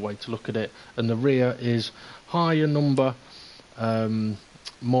logical way to look at it. And the rear is higher number,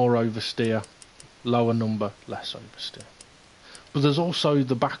 more oversteer, lower number, less oversteer. But there's also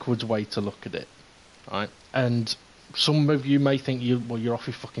the backwards way to look at it, right? And some of you may think you're off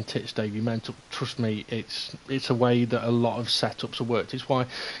your fucking tits, Dave. You meant to trust me. It's a way that a lot of setups are worked. It's why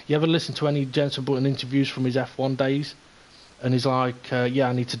you ever listen to any Jensen Button interviews from his F1 days, and he's like, yeah,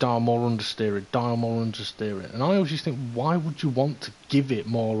 I need to dial more understeer, and I always just think, why would you want to give it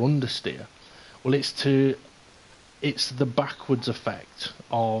more understeer? Well, it's the backwards effect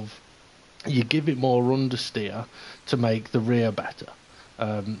of you give it more understeer to make the rear better.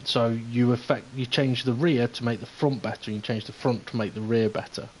 So you change the rear to make the front better, and you change the front to make the rear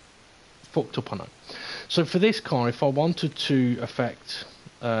better. Fucked up, I know. So for this car, if I wanted to if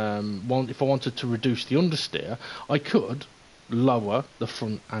I wanted to reduce the understeer, I could lower the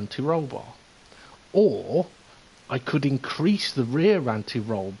front anti-roll bar, or I could increase the rear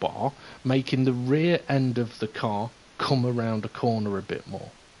anti-roll bar, making the rear end of the car come around a corner a bit more.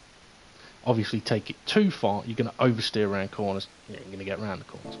 Obviously, take it too far, you're going to oversteer around corners, you're going to get around the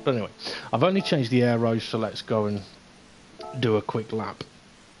corners. But anyway, I've only changed the aeros, so let's go and do a quick lap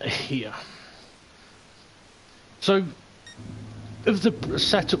here. So, of the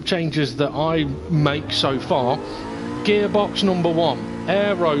setup changes that I make so far, gearbox number 1,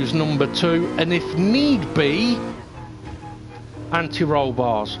 aeros number 2, and if need be, anti-roll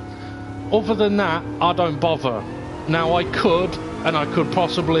bars. Other than that, I don't bother. Now I could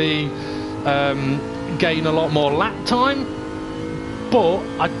possibly gain a lot more lap time, but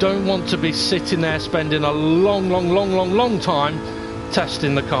I don't want to be sitting there spending a long time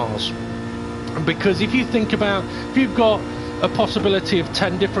testing the cars. Because if you think about, if you've got a possibility of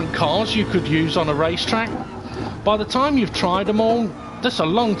 10 different cars you could use on a racetrack, by the time you've tried them all, that's a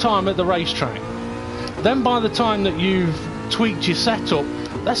long time at the racetrack. Then by the time that you've tweaked your setup,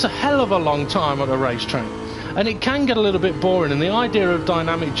 that's a hell of a long time at a racetrack. And it can get a little bit boring, and the idea of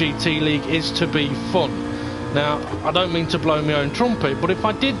Dynamic GT League is to be fun. Now, I don't mean to blow my own trumpet, but if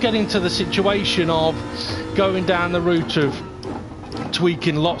I did get into the situation of going down the route of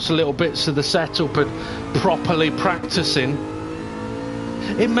tweaking lots of little bits of the setup and properly practicing,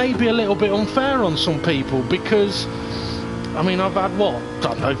 it may be a little bit unfair on some people, because I mean, I've had, what, I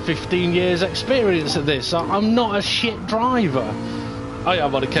don't know, 15 years experience at this. I'm not a shit driver. I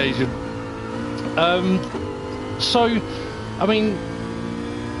have on occasion. So, I mean,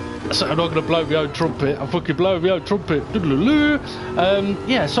 so I'm not going to blow my own trumpet. I'm fucking blowing my own trumpet.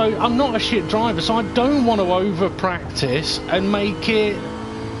 Yeah, so I'm not a shit driver, so I don't want to over-practice and make it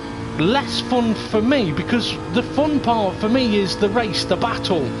less fun for me, because the fun part for me is the race, the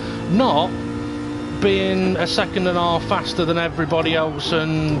battle, not being a second and a half faster than everybody else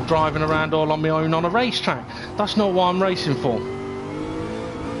and driving around all on my own on a racetrack. That's not what I'm racing for.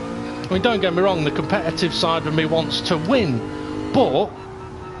 I mean, don't get me wrong, the competitive side of me wants to win, but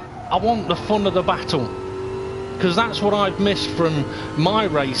I want the fun of the battle, because that's what I've missed from my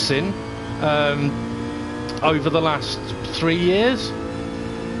racing over the last 3 years.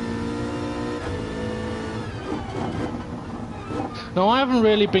 Now, I haven't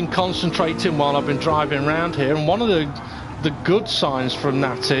really been concentrating while I've been driving around here, and one of the good signs from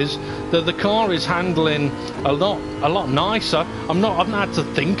that is that the car is handling a lot nicer. I've not had to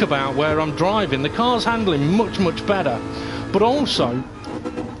think about where I'm driving. The car's handling much better, but also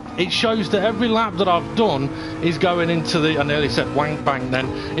it shows that every lap that I've done is going into the, I nearly said wank bank then,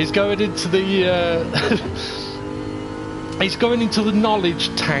 is going into the it's going into the knowledge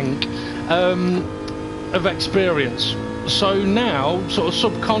tank of experience. So now, sort of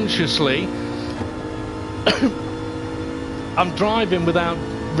subconsciously, I'm driving without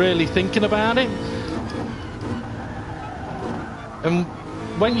really thinking about it. And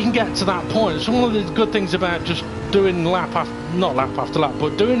when you can get to that point, it's one of the good things about just doing not lap after lap,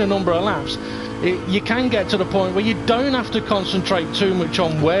 but doing a number of laps, you can get to the point where you don't have to concentrate too much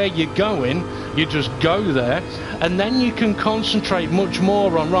on where you're going. You just go there, and then you can concentrate much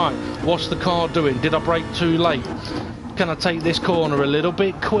more on, right, what's the car doing? Did I brake too late? Can I take this corner a little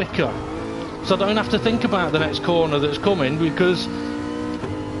bit quicker? So I don't have to think about the next corner that's coming because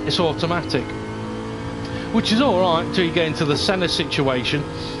it's automatic. Which is alright till you get into the Senna situation.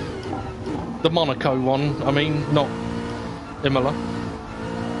 The Monaco one, I mean, not Imola.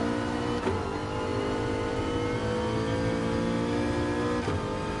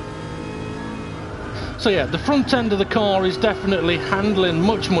 So yeah, the front end of the car is definitely handling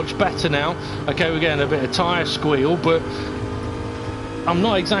much better now. Okay, we're getting a bit of tyre squeal, but I'm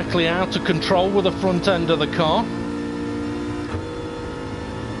not exactly out of control with the front end of the car.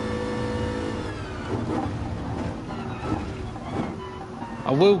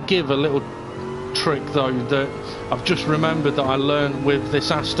 I will give a little trick though that I've just remembered that I learned with this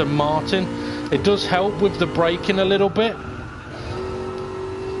Aston Martin. It does help with the braking a little bit.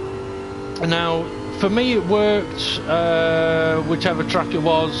 Now, for me it worked, whichever track it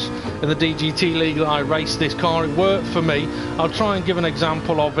was in the DGT League that I raced this car, it worked for me. I'll try and give an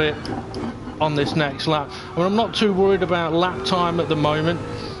example of it on this next lap. I mean, I'm not too worried about lap time at the moment.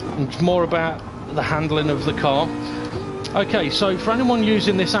 It's more about the handling of the car. Okay, so for anyone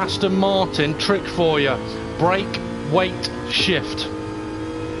using this Aston Martin, trick for you: brake, wait, shift.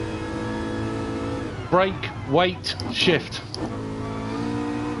 Brake, wait, shift.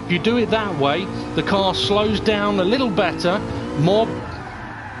 If you do it that way, the car slows down a little better, more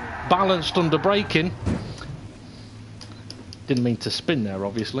balanced under braking. Didn't mean to spin there,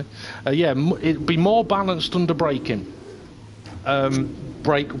 obviously. Yeah, it'd be more balanced under braking.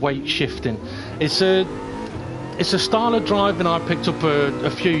 Brake, wait, shifting. It's a style of driving I picked up a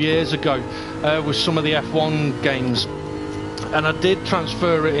few years ago with some of the F1 games, and I did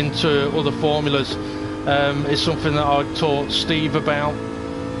transfer it into other formulas. It's something that I taught Steve about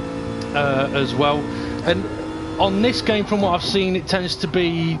as well. And on this game, from what I've seen, it tends to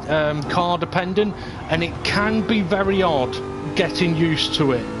be car dependent, and it can be very odd getting used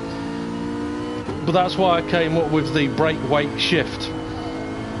to it. But that's why I came up with the brake, wait, shift.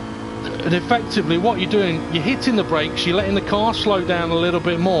 And effectively what you're doing, you're hitting the brakes, you're letting the car slow down a little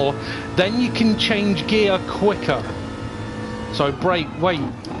bit more, then you can change gear quicker. So brake, wait,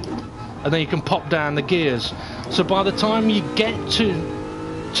 and then you can pop down the gears. So by the time you get to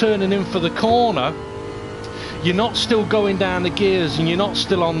turning in for the corner, you're not still going down the gears and you're not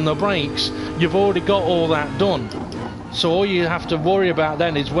still on the brakes. You've already got all that done. So all you have to worry about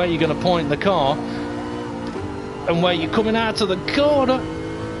then is where you're going to point the car and where you're coming out of the corner.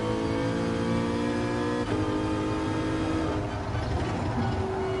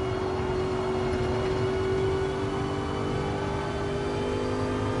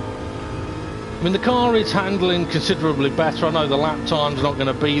 I mean, the car is handling considerably better. I know the lap time's not going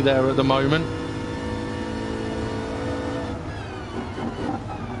to be there at the moment.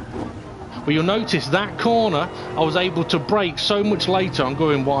 But you'll notice that corner, I was able to brake so much later. I'm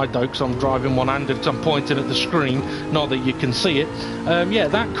going wide though because I'm driving one-handed because I'm pointing at the screen, not that you can see it. Yeah,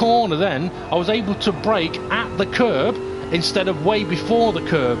 that corner then, I was able to brake at the curb instead of way before the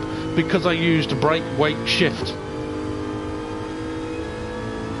curb because I used brake, wait, shift.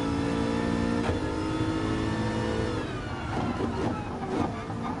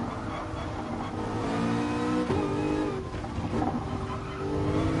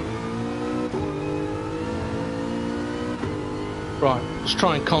 Right, let's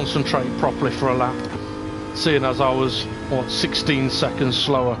try and concentrate properly for a lap, seeing as I was, what, 16 seconds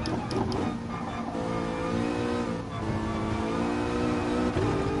slower.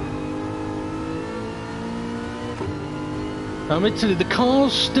 Admittedly, the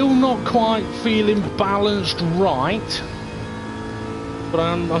car's still not quite feeling balanced right, but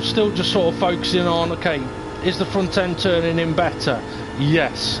I'm still just sort of focusing on, okay, is the front end turning in better?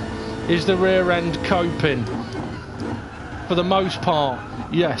 Yes. Is the rear end coping? For the most part,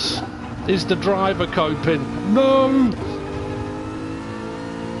 yes. Is the driver coping? No!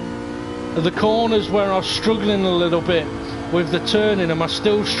 Are the corners where I'm struggling a little bit with the turning, am I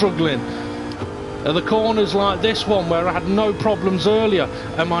still struggling? Are the corners like this one where I had no problems earlier,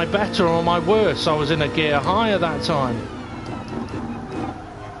 am I better or am I worse? I was in a gear higher that time.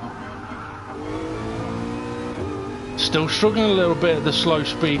 Still struggling a little bit at the slow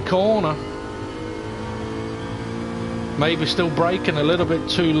speed corner. Maybe still braking a little bit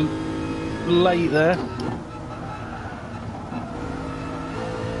too late there.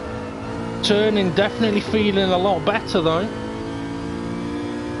 Turning, definitely feeling a lot better though.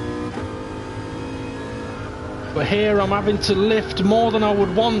 But here I'm having to lift more than I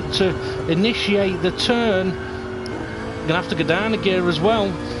would want to initiate the turn. I'm gonna have to go down a gear as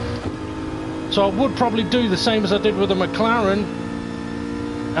well. So I would probably do the same as I did with the McLaren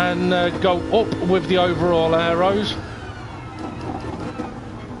and go up with the overall aeros.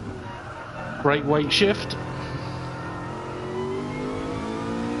 Brake weight shift.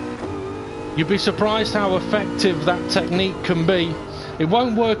 You'd be surprised how effective that technique can be. It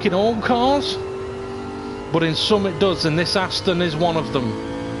won't work in all cars, but in some it does, and this Aston is one of them.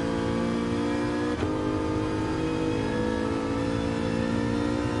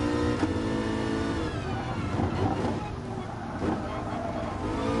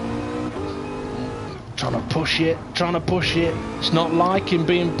 Trying to push it. It's not liking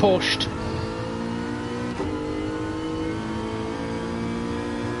being pushed.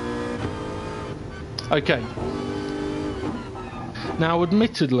 Okay. Now,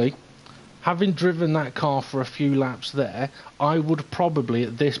 admittedly, having driven that car for a few laps there, I would probably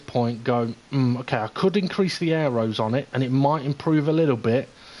at this point go, okay, I could increase the aeros on it and it might improve a little bit.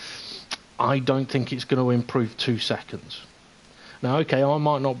 I don't think it's going to improve 2 seconds. Now, okay, I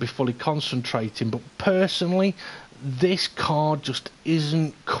might not be fully concentrating, but personally, this car just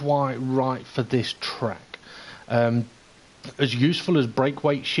isn't quite right for this track. As useful as brake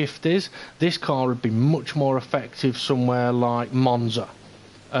weight shift is, this car would be much more effective somewhere like Monza.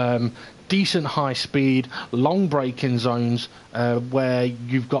 Decent high speed, long braking zones where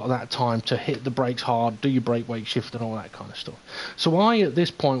you've got that time to hit the brakes hard, do your brake weight shift and all that kind of stuff. So I, at this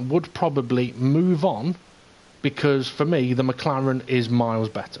point, would probably move on, because for me the McLaren is miles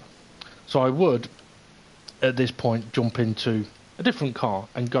better. So I would at this point jump into a different car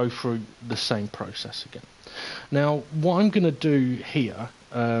and go through the same process again. Now what I'm going to do here,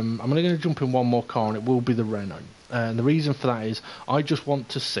 I'm going to jump in one more car, and it will be the Renault. And the reason for that is I just want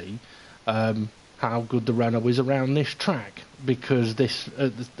to see how good the Renault is around this track, because this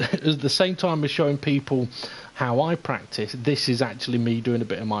at the same time as showing people how I practice, this is actually me doing a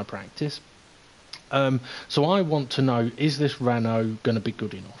bit of my practice. So I want to know, is this Renault going to be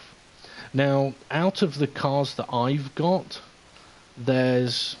good enough? Now, out of the cars that I've got,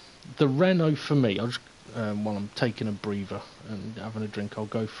 there's the Renault for me. I'll just, while I'm taking a breather and having a drink, I'll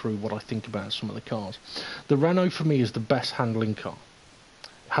go through what I think about some of the cars. The Renault for me is the best handling car.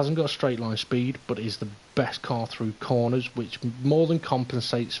 It hasn't got a straight line speed, but is the best car through corners, which more than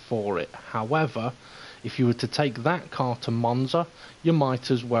compensates for it. However, if you were to take that car to Monza, you might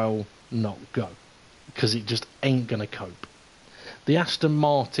as well not go, because it just ain't going to cope. The Aston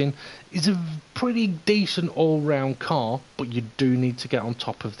Martin is a pretty decent all-round car, but you do need to get on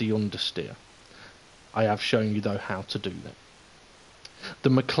top of the understeer. I have shown you though how to do that. The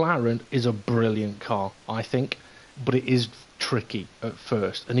McLaren is a brilliant car, I think, but it is tricky at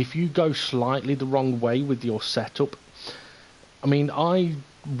first. And if you go slightly the wrong way with your setup, I mean, I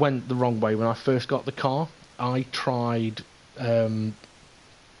went the wrong way when I first got the car. I tried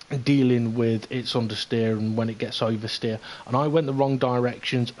dealing with its understeer and when it gets oversteer, and I went the wrong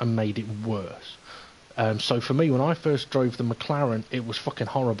directions and made it worse. So for me, when I first drove the McLaren, it was fucking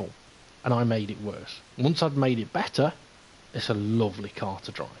horrible, and I made it worse. Once I'd made it better, it's a lovely car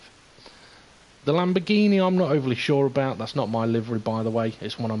to drive. The Lamborghini I'm not overly sure about. That's not my livery, by the way.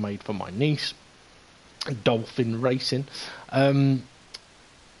 It's one I made for my niece, Dolphin Racing.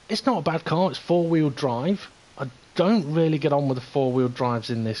 It's not a bad car. It's four-wheel drive. I don't really get on with the four-wheel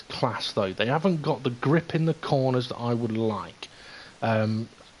drives in this class, though. They haven't got the grip in the corners that I would like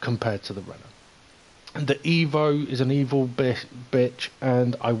compared to the Renault. And the Evo is an evil bitch,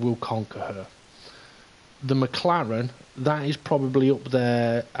 and I will conquer her. The McLaren, that is probably up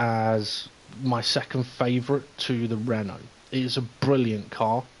there as my second favourite to the Renault. It is a brilliant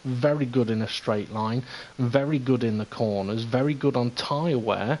car, very good in a straight line, very good in the corners, very good on tyre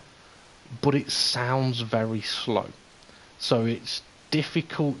wear, but it sounds very slow. So it's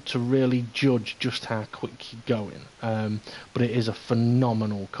difficult to really judge just how quick you're going, but it is a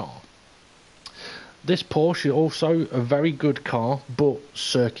phenomenal car. This Porsche is also a very good car, but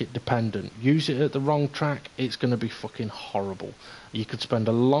circuit dependent. Use it at the wrong track, it's going to be fucking horrible. You could spend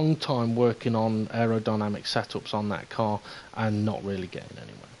a long time working on aerodynamic setups on that car and not really getting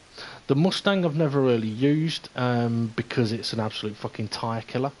anywhere. The Mustang I've never really used because it's an absolute fucking tyre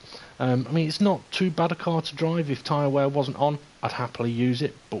killer. I mean, it's not too bad a car to drive. If tyre wear wasn't on, I'd happily use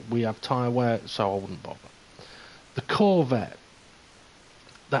it, but we have tyre wear, so I wouldn't bother. The Corvette.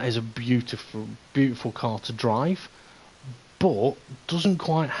 That is a beautiful, beautiful car to drive, but doesn't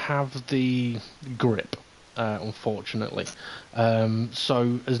quite have the grip, unfortunately.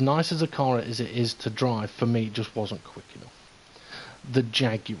 So as nice as a car as it is to drive, for me it just wasn't quick enough. The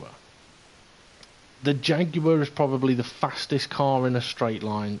Jaguar. The Jaguar is probably the fastest car in a straight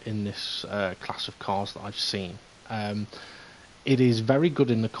line in this class of cars that I've seen. It is very good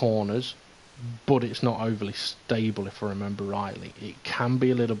in the corners, but it's not overly stable, if I remember rightly. It can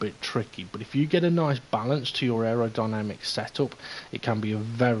be a little bit tricky, but if you get a nice balance to your aerodynamic setup, it can be a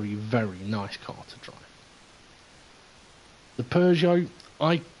very, very nice car to drive. The Peugeot,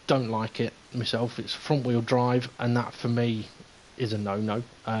 I don't like it myself. It's front wheel drive, and that for me is a no-no.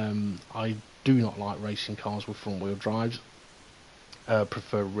 I do not like racing cars with front wheel drives.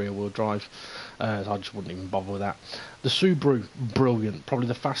 Prefer rear wheel drive, so I just wouldn't even bother with that. The Subaru, brilliant, probably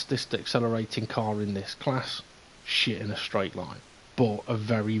the fastest accelerating car in this class. Shit in a straight line, but a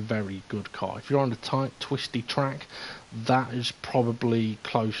very, very good car. If you're on a tight, twisty track, that is probably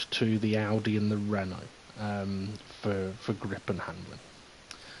close to the Audi and the Renault for grip and handling.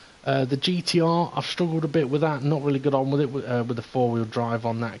 The GTR, I've struggled a bit with that, not really good on with it with the four-wheel drive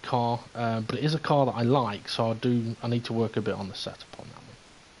on that car, but it is a car that I like, so I need to work a bit on the setup on that one.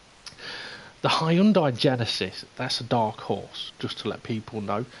 The Hyundai Genesis, that's a dark horse, just to let people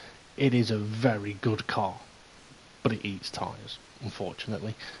know. It is a very good car, but it eats tyres,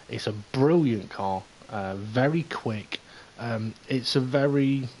 unfortunately. It's a brilliant car, very quick. It's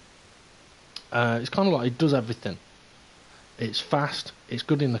kind of like it does everything. It's fast, it's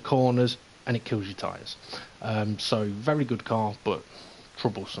good in the corners, and it kills your tyres. So, very good car, but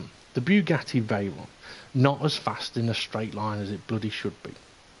troublesome. The Bugatti Veyron, not as fast in a straight line as it bloody should be.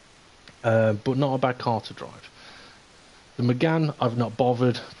 But not a bad car to drive. The Megane, I've not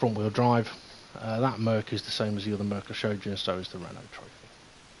bothered, front wheel drive. That Merc is the same as the other Merc I showed you, and so is the Renault Trophy.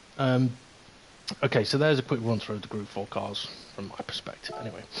 Okay, so there's a quick run through of the Group 4 cars from my perspective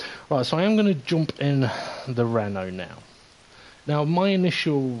anyway. Right, so I am going to jump in the Renault now. Now, my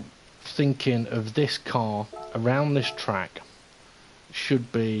initial thinking of this car around this track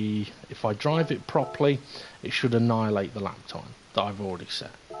should be, if I drive it properly, it should annihilate the lap time that I've already set.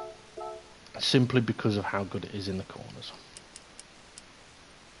 Simply because of how good it is in the corners.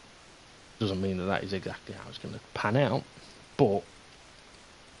 Doesn't mean that that is exactly how it's going to pan out, but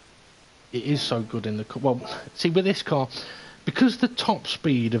it is so good in the... Well, see, with this car, because the top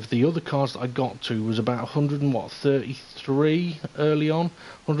speed of the other cars that I got to was about 133 early on,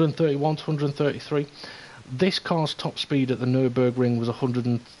 131 to 133, this car's top speed at the Nürburgring was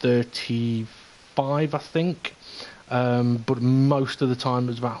 135, I think, but most of the time it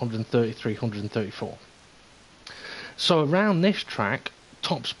was about 133, 134. So around this track,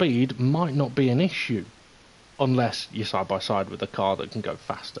 top speed might not be an issue, unless you're side by side with a car that can go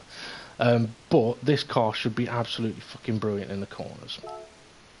faster. But this car should be absolutely fucking brilliant in the corners.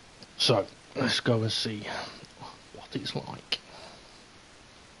 So, let's go and see what it's like.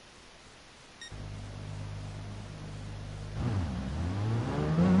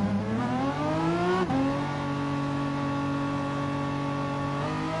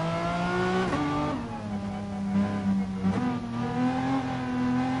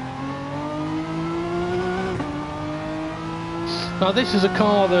 Now this is a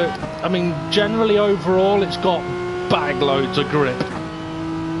car that, I mean, generally overall it's got bag loads of grip.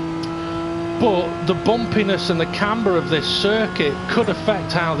 But the bumpiness and the camber of this circuit could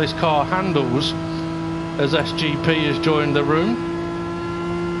affect how this car handles, as SGP has joined the room.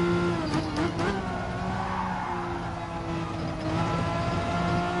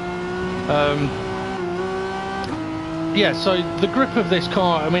 Yeah, so the grip of this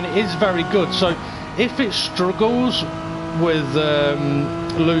car, I mean, it is very good. So if it struggles with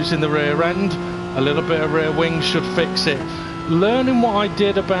losing the rear end, a little bit of rear wing should fix it. Learning what I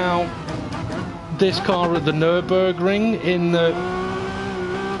did about this car at the Nürburgring in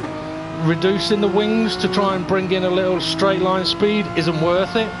reducing the wings to try and bring in a little straight line speed isn't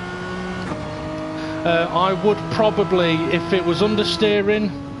worth it. I would probably, if it was understeering,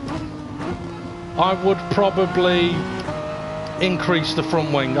 I would probably increase the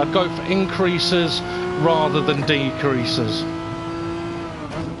front wing. I'd go for increases rather than decreases.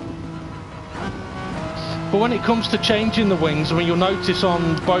 But when it comes to changing the wings, I mean, you'll notice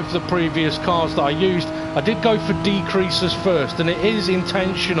on both the previous cars that I used, I did go for decreases first, and it is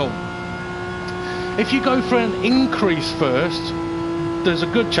intentional. If you go for an increase first, there's a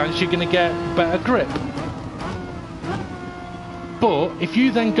good chance you're going to get better grip. But if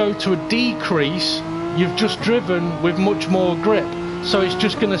you then go to a decrease, you've just driven with much more grip, so it's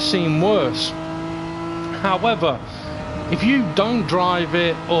just going to seem worse. However, if you don't drive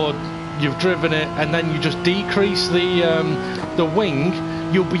it, or you've driven it and then you just decrease the wing,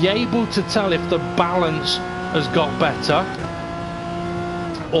 you'll be able to tell if the balance has got better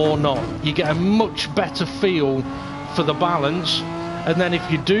or not. You get a much better feel for the balance, And then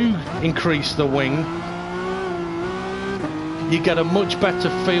if you do increase the wing, you get a much better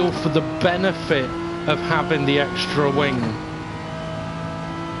feel for the benefit of having the extra wing.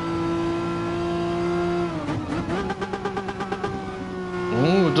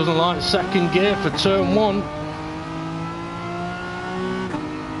 Ooh, doesn't like second gear for turn 1.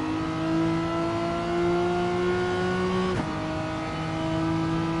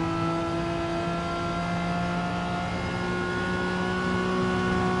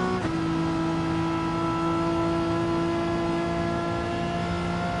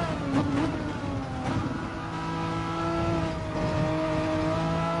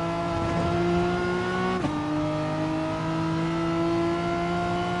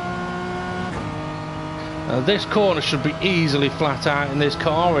 This corner should be easily flat out in this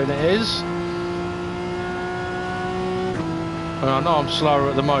car, and it is. And I know I'm slower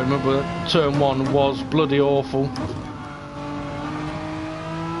at the moment, but turn 1 was bloody awful.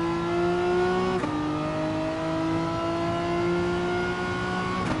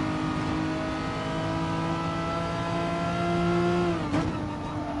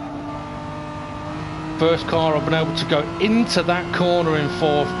 First car I've been able to go into that corner in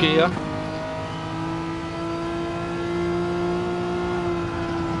 4th gear.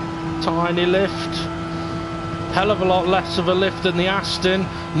 Tiny lift, hell of a lot less of a lift than the Aston,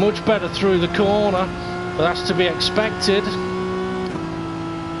 much better through the corner, but that's to be expected.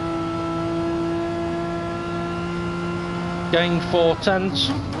 Gained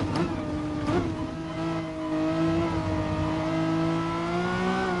 4/10.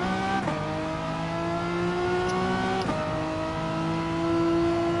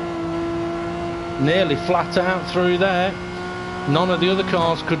 Nearly flat out through there. None of the other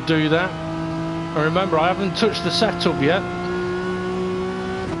cars could do that. And remember, I haven't touched the setup yet.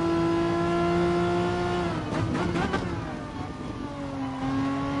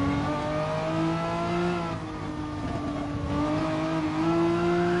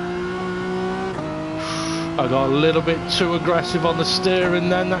 I got a little bit too aggressive on the steering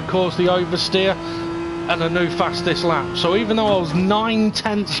then, that caused the oversteer and a new fastest lap. So even though I was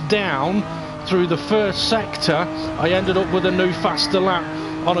 9/10 down through the first sector, I ended up with a new faster lap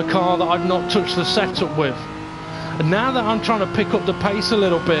on a car that I've not touched the setup with. And now that I'm trying to pick up the pace a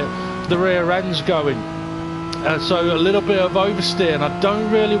little bit, the rear end's going. So a little bit of oversteer, and I don't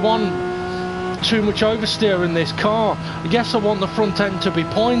really want too much oversteer in this car. I guess I want the front end to be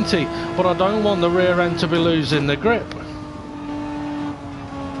pointy, but I don't want the rear end to be losing the grip.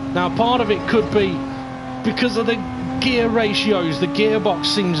 Now part of it could be because of the gear ratios. The gearbox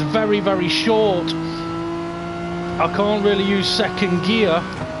seems very, very short. I can't really use second gear,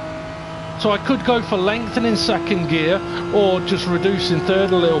 so I could go for lengthening second gear or just reducing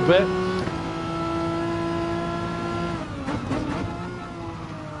third a little bit.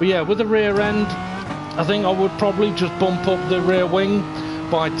 But yeah, with the rear end, I think I would probably just bump up the rear wing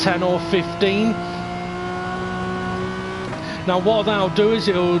by 10 or 15. Now what that'll do is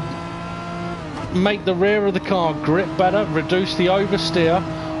it'll make the rear of the car grip better, reduce the oversteer,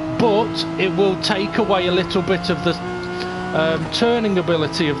 but it will take away a little bit of the turning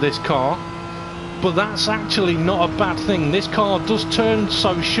ability of this car. But that's actually not a bad thing. This car does turn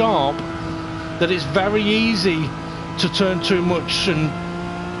so sharp that it's very easy to turn too much and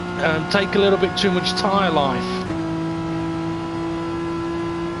take a little bit too much tyre life.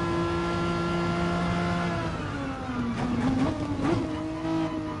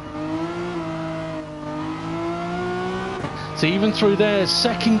 So even through there,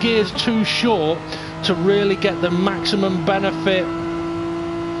 second gear's too short to really get the maximum benefit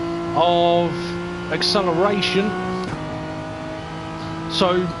of acceleration.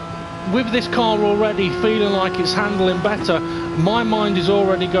 So with this car already feeling like it's handling better, my mind is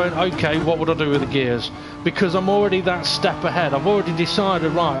already going, okay, what would I do with the gears? Because I'm already that step ahead. I've already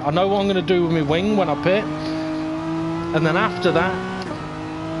decided, right, I know what I'm going to do with my wing when I pit, and then after that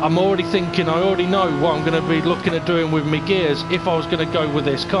I'm already thinking, I already know what I'm going to be looking at doing with my gears if I was going to go with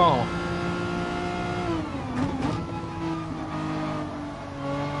this car.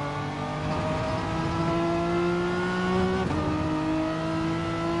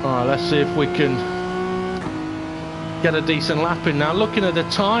 Alright, let's see if we can get a decent lap in now. Looking at the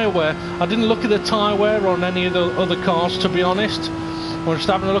tyre wear, I didn't look at the tyre wear on any of the other cars, to be honest. I'm just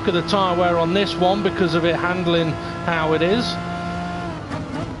having a look at the tyre wear on this one because of it handling how it is.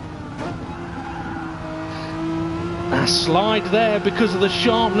 A slide there because of the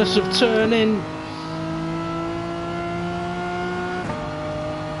sharpness of turning.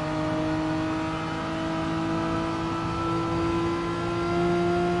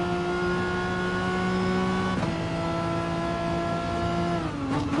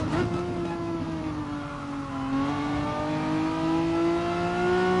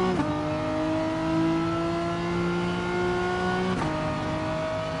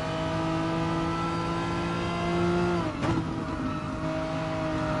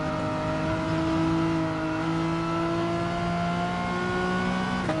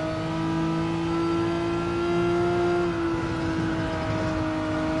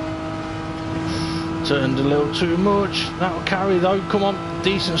 Turned a little too much. That'll carry though. Come on,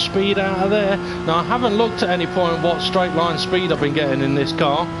 decent speed out of there. Now I haven't looked at any point what straight line speed I've been getting in this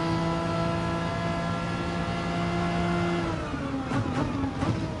car.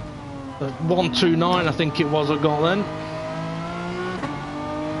 At 129 I think it was I got then.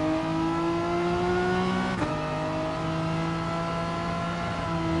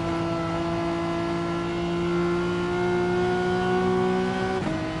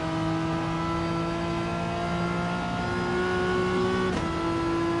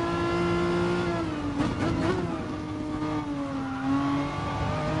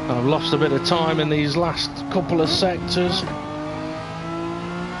 I've lost a bit of time in these last couple of sectors.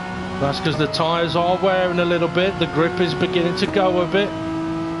 That's because the tyres are wearing a little bit, the grip is beginning to go a bit.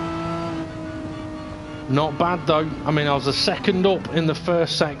 Not bad though. I mean, I was a second up in the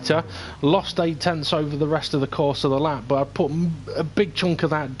first sector, lost 8 tenths over the rest of the course of the lap, but I put a big chunk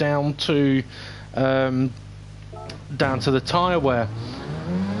of that down to the tyre wear.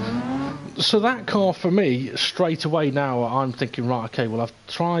 So that car for me, straight away now, I'm thinking, right, okay, well, I've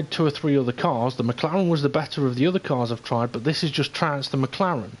tried 2 or 3 other cars. The McLaren was the better of the other cars I've tried, but this is just trounced the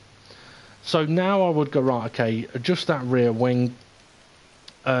McLaren. So now I would go, right, okay, adjust that rear wing,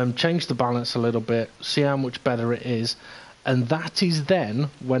 change the balance a little bit, see how much better it is, and that is then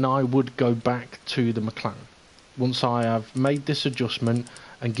when I would go back to the McLaren. Once I have made this adjustment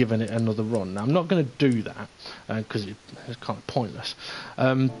and given it another run. Now, I'm not going to do that, because it's kind of pointless.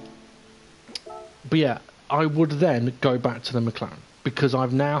 But yeah, I would then go back to the McLaren because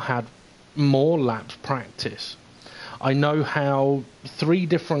I've now had more laps practice. I know how 3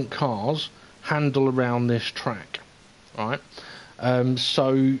 different cars handle around this track, right?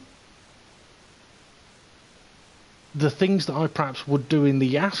 So the things that I perhaps would do in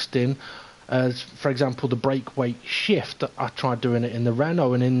the Aston, for example, the brake weight shift, I tried doing it in the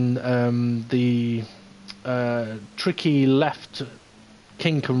Renault, and in the tricky left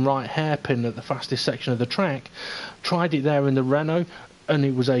kink and right hairpin at the fastest section of the track, tried it there in the Renault, and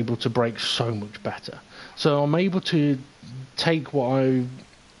it was able to brake so much better. So I'm able to take what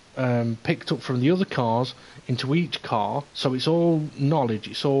I picked up from the other cars into each car, so it's all knowledge,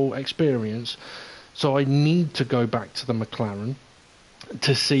 it's all experience. So I need to go back to the McLaren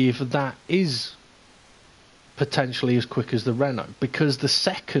to see if that is potentially as quick as the Renault, because the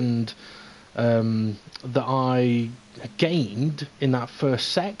second that I gained in that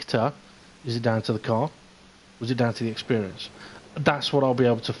first sector, is it down to the car? Was it down to the experience? That's what I'll be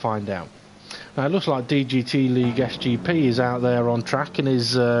able to find out. Now it looks like DGT League SGP is out there on track in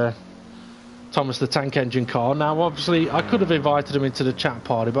his Thomas the Tank Engine car. Now obviously I could have invited him into the chat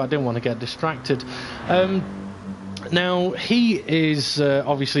party, but I didn't want to get distracted. Now he is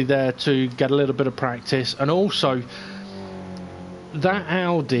obviously there to get a little bit of practice, and also that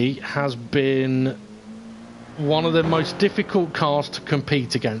Audi has been one of the most difficult cars to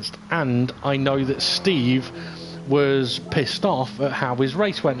compete against, and I know that Steve was pissed off at how his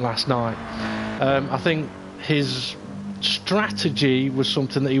race went last night. I think his strategy was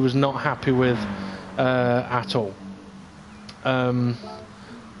something that he was not happy with at all.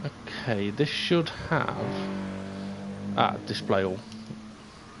 Okay, this should have display all.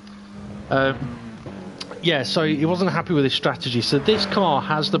 Yeah, so he wasn't happy with his strategy. So this car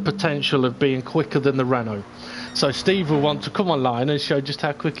has the potential of being quicker than the Renault. So Steve will want to come online and show just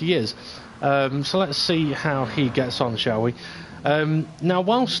how quick he is. So let's see how he gets on, shall we? Now,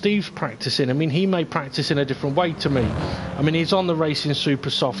 while Steve's practicing, I mean, he may practice in a different way to me. I mean, he's on the Racing Super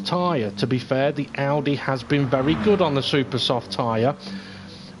Soft tyre. To be fair, the Audi has been very good on the Super Soft tyre.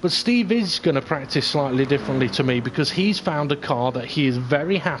 But Steve is going to practice slightly differently to me because he's found a car that he is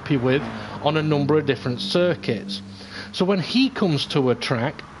very happy with on a number of different circuits. So when he comes to a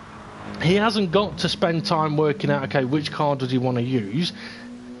track, he hasn't got to spend time working out, okay, which car does he want to use.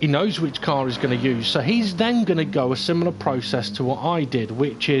 He knows which car he's going to use. So he's then going to go a similar process to what I did,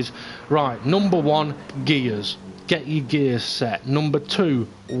 which is, right, number 1, gears. Get your gears set. Number 2,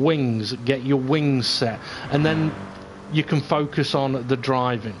 wings. Get your wings set. And then you can focus on the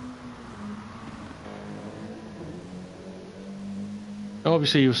driving.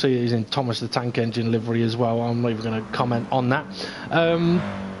 Obviously you'll see he's in Thomas the Tank Engine livery as well. I'm not even going to comment on that.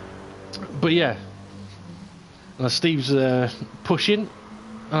 But yeah, Steve's pushing,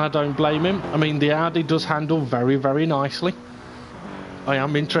 and I don't blame him. I mean, the Audi does handle very, very nicely. I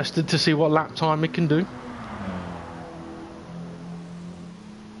am interested to see what lap time it can do.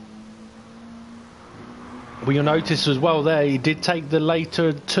 But you'll notice as well there, he did take the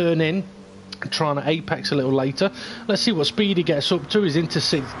later turn in, trying to apex a little later. Let's see what speed he gets up to. He's into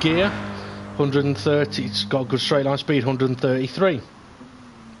 6th gear, 130, it's got a good straight line speed, 133.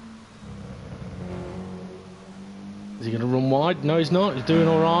 Is he going to run wide? No, he's not. He's doing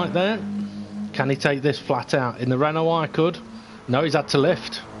all right there. Can he take this flat out? In the Renault I could. No, he's had to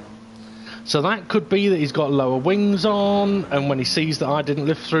lift. So that could be that he's got lower wings on, and when he sees that I didn't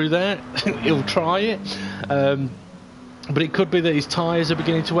lift through there, he'll try it. But it could be that his tyres are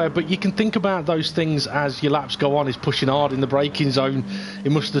beginning to wear. But you can think about those things as your laps go on. He's pushing hard in the braking zone. He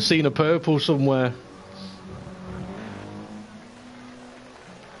must have seen a purple somewhere.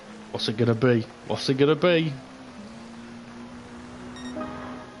 What's it going to be? What's it going to be?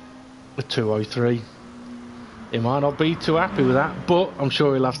 A 203. He might not be too happy with that, but I'm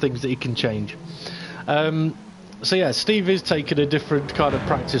sure he'll have things that he can change. So yeah, Steve is taking a different kind of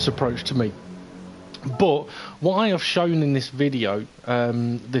practice approach to me. But what I have shown in this video,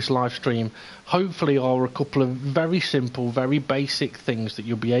 this live stream, hopefully are a couple of very simple, very basic things that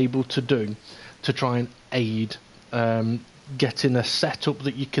you'll be able to do to try and aid getting a setup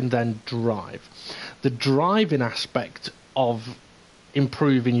that you can then drive. The driving aspect of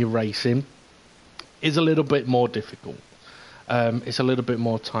improving your racing is a little bit more difficult. It's a little bit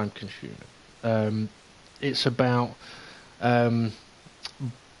more time consuming. It's about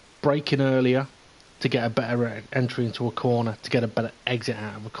braking earlier to get a better entry into a corner, to get a better exit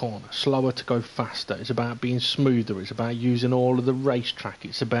out of a corner, slower to go faster. It's about being smoother. It's about using all of the racetrack.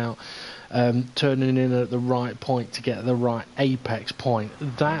 It's about turning in at the right point to get the right apex point.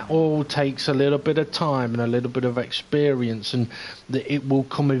 That all takes a little bit of time and a little bit of experience, and it will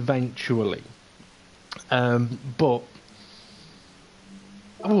come eventually. But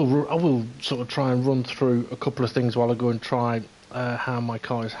I will sort of try and run through a couple of things while I go and try how my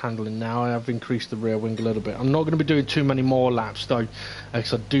car is handling now. I have increased the rear wing a little bit. I'm not going to be doing too many more laps though,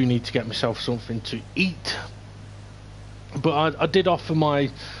 because I do need to get myself something to eat. But I did offer my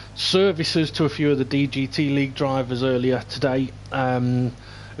services to a few of the DGT League drivers earlier today,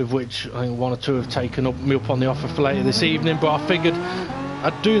 of which I think one or two have taken me up on the offer for later this evening. But I figured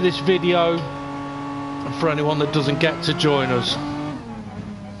I'd do this video for anyone that doesn't get to join us.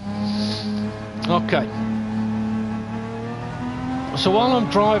 Okay. So while I'm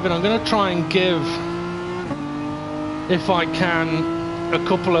driving, I'm going to try and give, if I can, a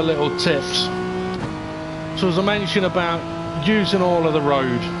couple of little tips. So as I mentioned about using all of the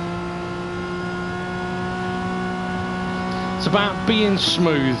road, it's about being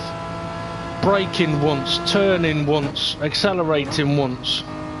smooth, braking once, turning once, accelerating once,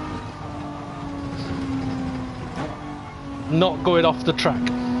 not going off the track.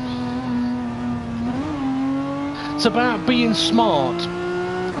 It's about being smart.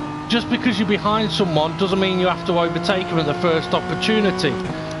 Just because you're behind someone doesn't mean you have to overtake them at the first opportunity.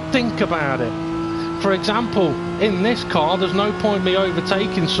 Think about it. For example, in this car, there's no point me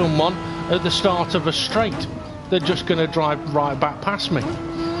overtaking someone at the start of a straight. They're just going to drive right back past me.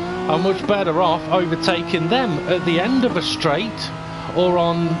 I'm much better off overtaking them at the end of a straight, or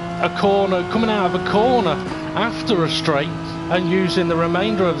on a corner, coming out of a corner after a straight, and using the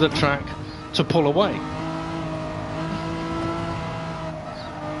remainder of the track to pull away.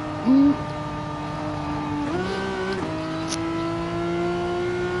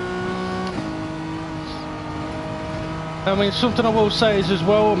 I mean, something I will say is as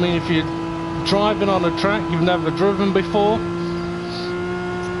well, I mean, if you're driving on a track you've never driven before,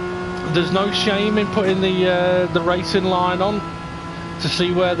 there's no shame in putting the racing line on to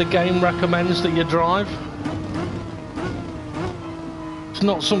see where the game recommends that you drive. It's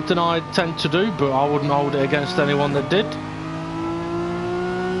not something I tend to do, but I wouldn't hold it against anyone that did.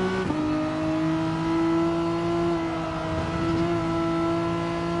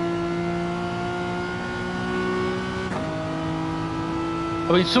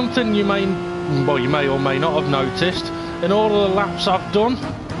 I mean, something you may or may not have noticed, in all of the laps I've done,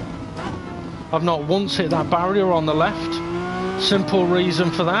 I've not once hit that barrier on the left. Simple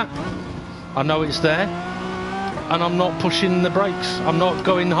reason for that, I know it's there, and I'm not pushing the brakes. I'm not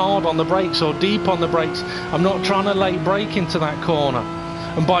going hard on the brakes or deep on the brakes. I'm not trying to late brake into that corner,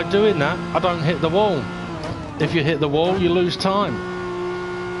 and by doing that I don't hit the wall. If you hit the wall, you lose time.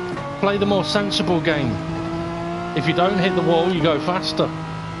 Play the more sensible game. If you don't hit the wall, you go faster.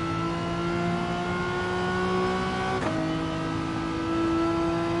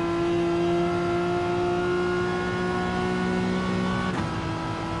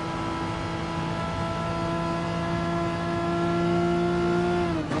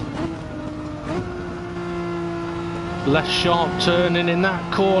 Less sharp turning in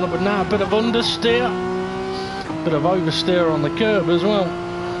that corner, but now a bit of understeer, bit of oversteer on the curb as well.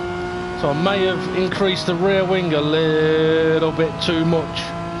 So I may have increased the rear wing a little bit too much.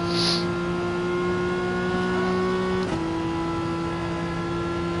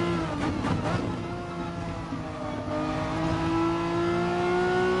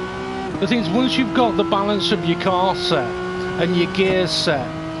 The thing is, once you've got the balance of your car set and your gears set,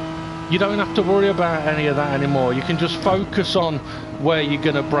 you don't have to worry about any of that anymore. You can just focus on where you're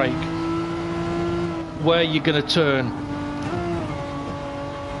going to brake, where you're going to turn,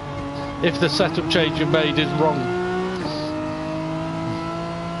 if the setup change you made is wrong.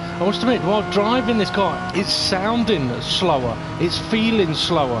 I must admit, while driving this car, it's sounding slower, it's feeling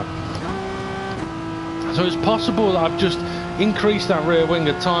slower. So it's possible that I've just increased that rear wing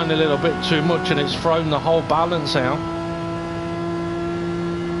a tiny little bit too much and it's thrown the whole balance out.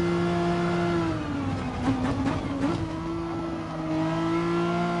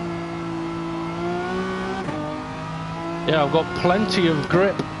 Yeah, I've got plenty of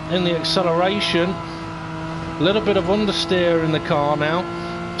grip in the acceleration, a little bit of understeer in the car now,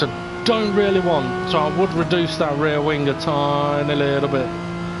 so don't really want, so I would reduce that rear wing a tiny little bit.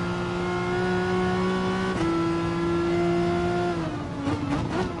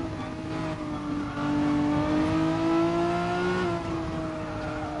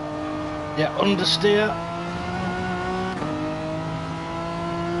 Yeah, understeer.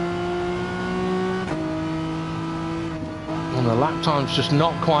 And the lap time's just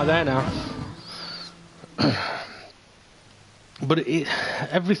not quite there now. But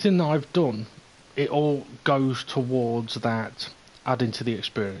everything that I've done, it all goes towards that, adding to the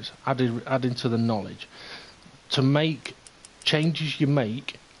experience, adding to the knowledge, to make changes you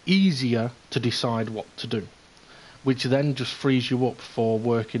make easier to decide what to do, which then just frees you up for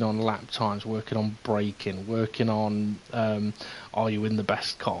working on lap times, working on braking, working on are you in the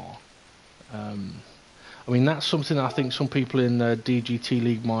best car. I mean, that's something I think some people in the DGT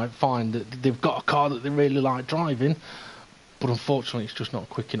League might find, that they've got a car that they really like driving, but unfortunately it's just not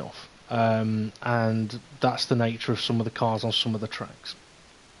quick enough. And that's the nature of some of the cars on some of the tracks.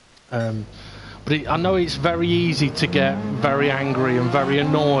 But I know it's very easy to get very angry and very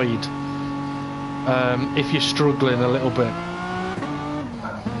annoyed if you're struggling a little bit.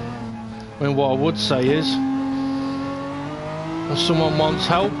 I mean, what I would say is, if someone wants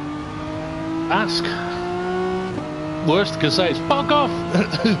help, ask. Worst I can say is, fuck off!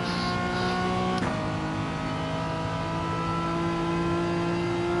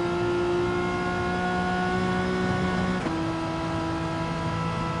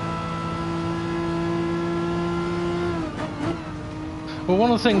 Well,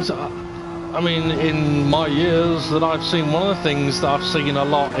 one of the things, I mean, in my years that I've seen, one of the things that I've seen a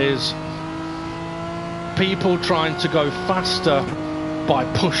lot is people trying to go faster by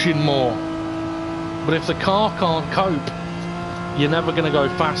pushing more. But if the car can't cope, you're never going to go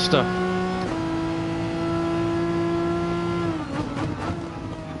faster.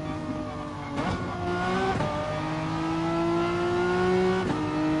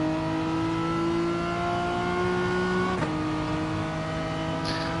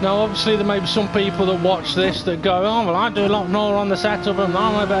 Now, obviously, there may be some people that watch this that go, oh, well, I do a lot more on the setup, and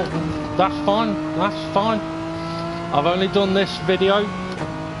that's fine, that's fine. I've only done this video,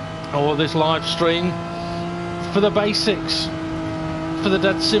 or this live stream, for the basics, for the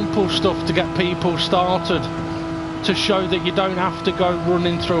dead simple stuff, to get people started, to show that you don't have to go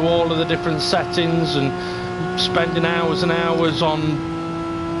running through all of the different settings and spending hours and hours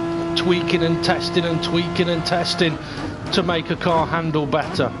on tweaking and testing and tweaking and testing to make a car handle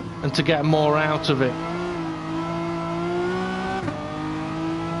better and to get more out of it.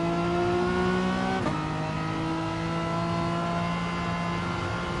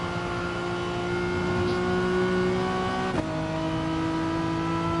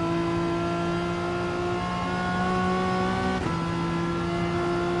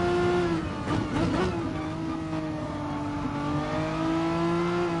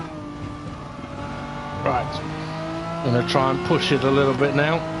 Right, I'm going to try and push it a little bit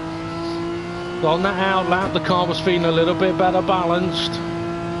now. On that out lap, the car was feeling a little bit better balanced.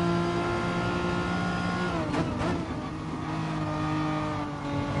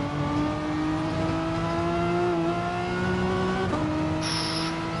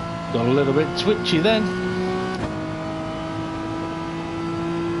 Got a little bit twitchy then.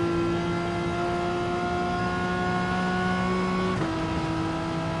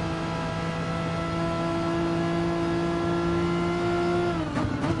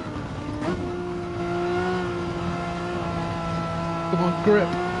 Come on, grip.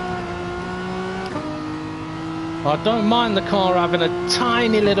 I don't mind the car having a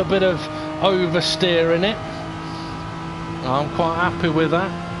tiny little bit of oversteer in it. I'm quite happy with that.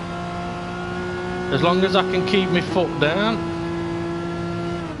 As long as I can keep my foot down.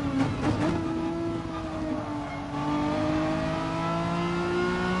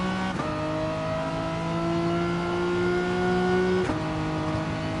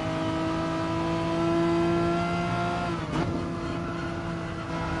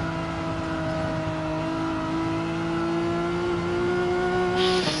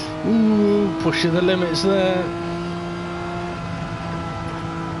 Ooh, pushing the limits there.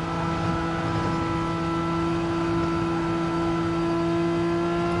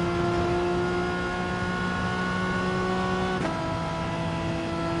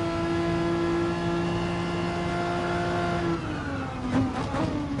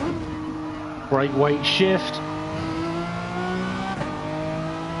 Brake weight shift.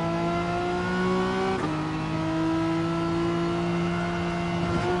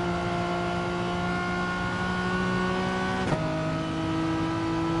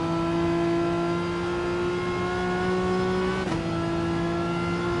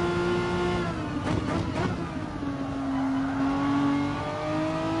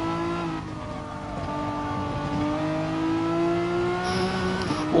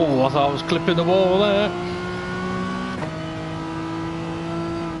 Oh, I thought I was clipping the wall there.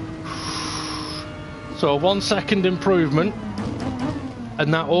 So a 1 second improvement,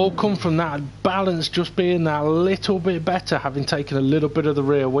 and that all come from that balance just being that little bit better, having taken a little bit of the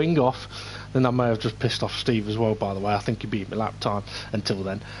rear wing off. Then I may have just pissed off Steve as well, by the way. I think he beat me lap time until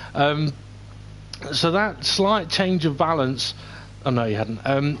then. So that slight change of balance, oh no he hadn't,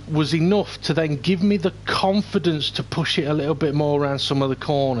 was enough to then give me the confidence to push it a little bit more around some of the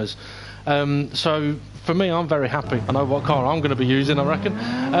corners. So for me, I'm very happy. I know what car I'm going to be using, I reckon.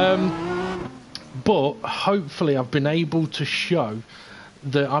 But hopefully I've been able to show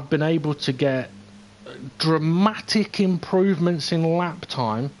that I've been able to get dramatic improvements in lap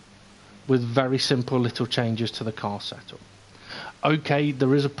time with very simple little changes to the car setup. Okay,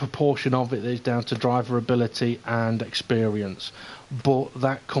 there is a proportion of it that is down to driver ability and experience, but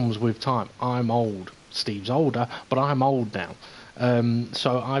that comes with time. I'm old. Steve's older, but I'm old now.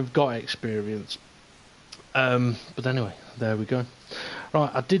 So I've got experience. But anyway, there we go. Right,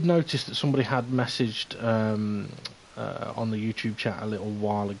 I did notice that somebody had messaged on the YouTube chat a little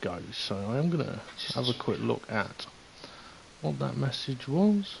while ago, so I am going to have a quick look at what that message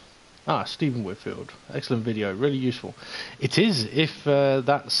was. Ah, Stephen Whitfield. Excellent video, really useful. It is, if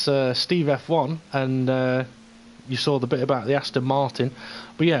that's Steve F1 and you saw the bit about the Aston Martin.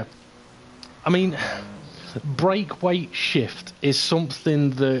 But yeah, I mean, brake weight shift is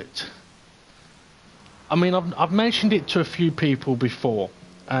something that... I mean, I've mentioned it to a few people before,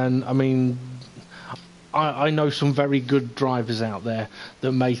 and I mean, I know some very good drivers out there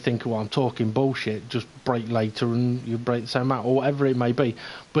that may think, well, I'm talking bullshit, just brake later and you brake the same amount, or whatever it may be.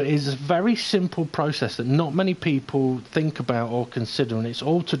 But it's a very simple process that not many people think about or consider, and it's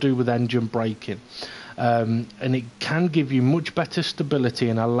all to do with engine braking. And it can give you much better stability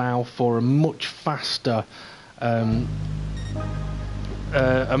and allow for a much faster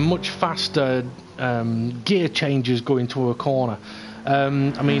gear changes going to a corner. I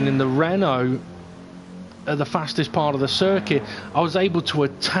mean, in the Renault, at the fastest part of the circuit, I was able to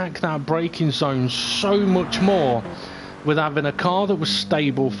attack that braking zone so much more with having a car that was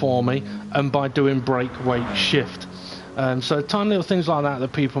stable for me and by doing brake weight shift. So tiny little things like that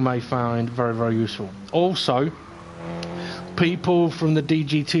that people may find very, very useful. Also, people from the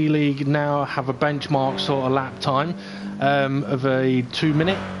DGT League now have a benchmark sort of lap time of a 2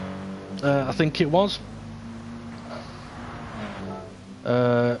 minute, I think it was.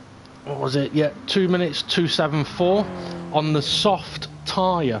 What was it? Yeah, 2 minutes 274 on the soft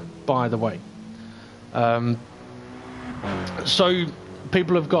tyre, by the way. So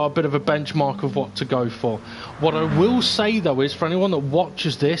people have got a bit of a benchmark of what to go for. What I will say though is, for anyone that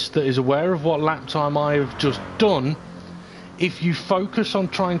watches this that is aware of what lap time I have just done, if you focus on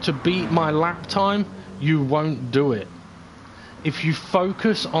trying to beat my lap time, you won't do it. If you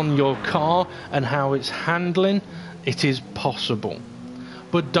focus on your car and how it's handling, it is possible.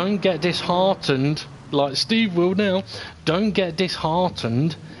 But don't get disheartened, like Steve will now. Don't get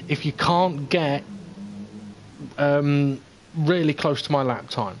disheartened if you can't get really close to my lap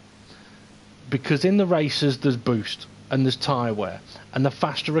time. Because in the races there's boost and there's tyre wear. And the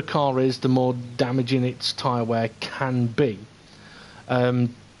faster a car is, the more damaging its tyre wear can be.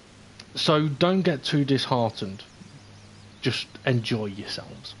 So don't get too disheartened. Just enjoy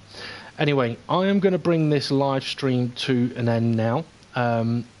yourselves. Anyway, I am going to bring this live stream to an end now.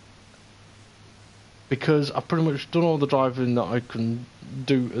 Because I've pretty much done all the driving that I can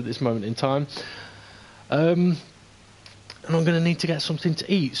do at this moment in time. And I'm going to need to get something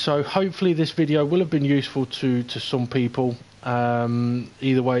to eat. So hopefully this video will have been useful to some people.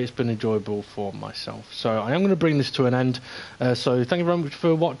 Either way, it's been enjoyable for myself. So I am going to bring this to an end. So thank you very much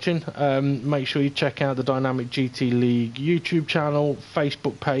for watching. Make sure you check out the Dynamic GT League YouTube channel,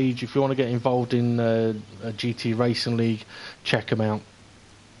 Facebook page. If you want to get involved in a GT Racing League, check them out.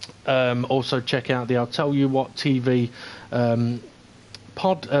 Also check out the I'll Tell You What TV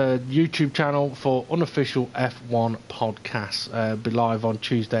YouTube channel for unofficial F1 podcasts. Be live on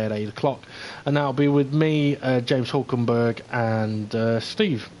Tuesday at 8 o'clock, and that'll be with me, James Hulkenberg, and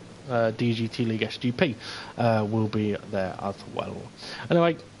Steve. DGT League SGP will be there as well.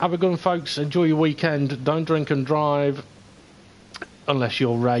 Anyway, have a good one, folks. Enjoy your weekend. Don't drink and drive unless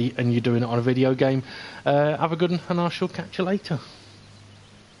you're Ray and you're doing it on a video game. Have a good one, and I shall catch you later.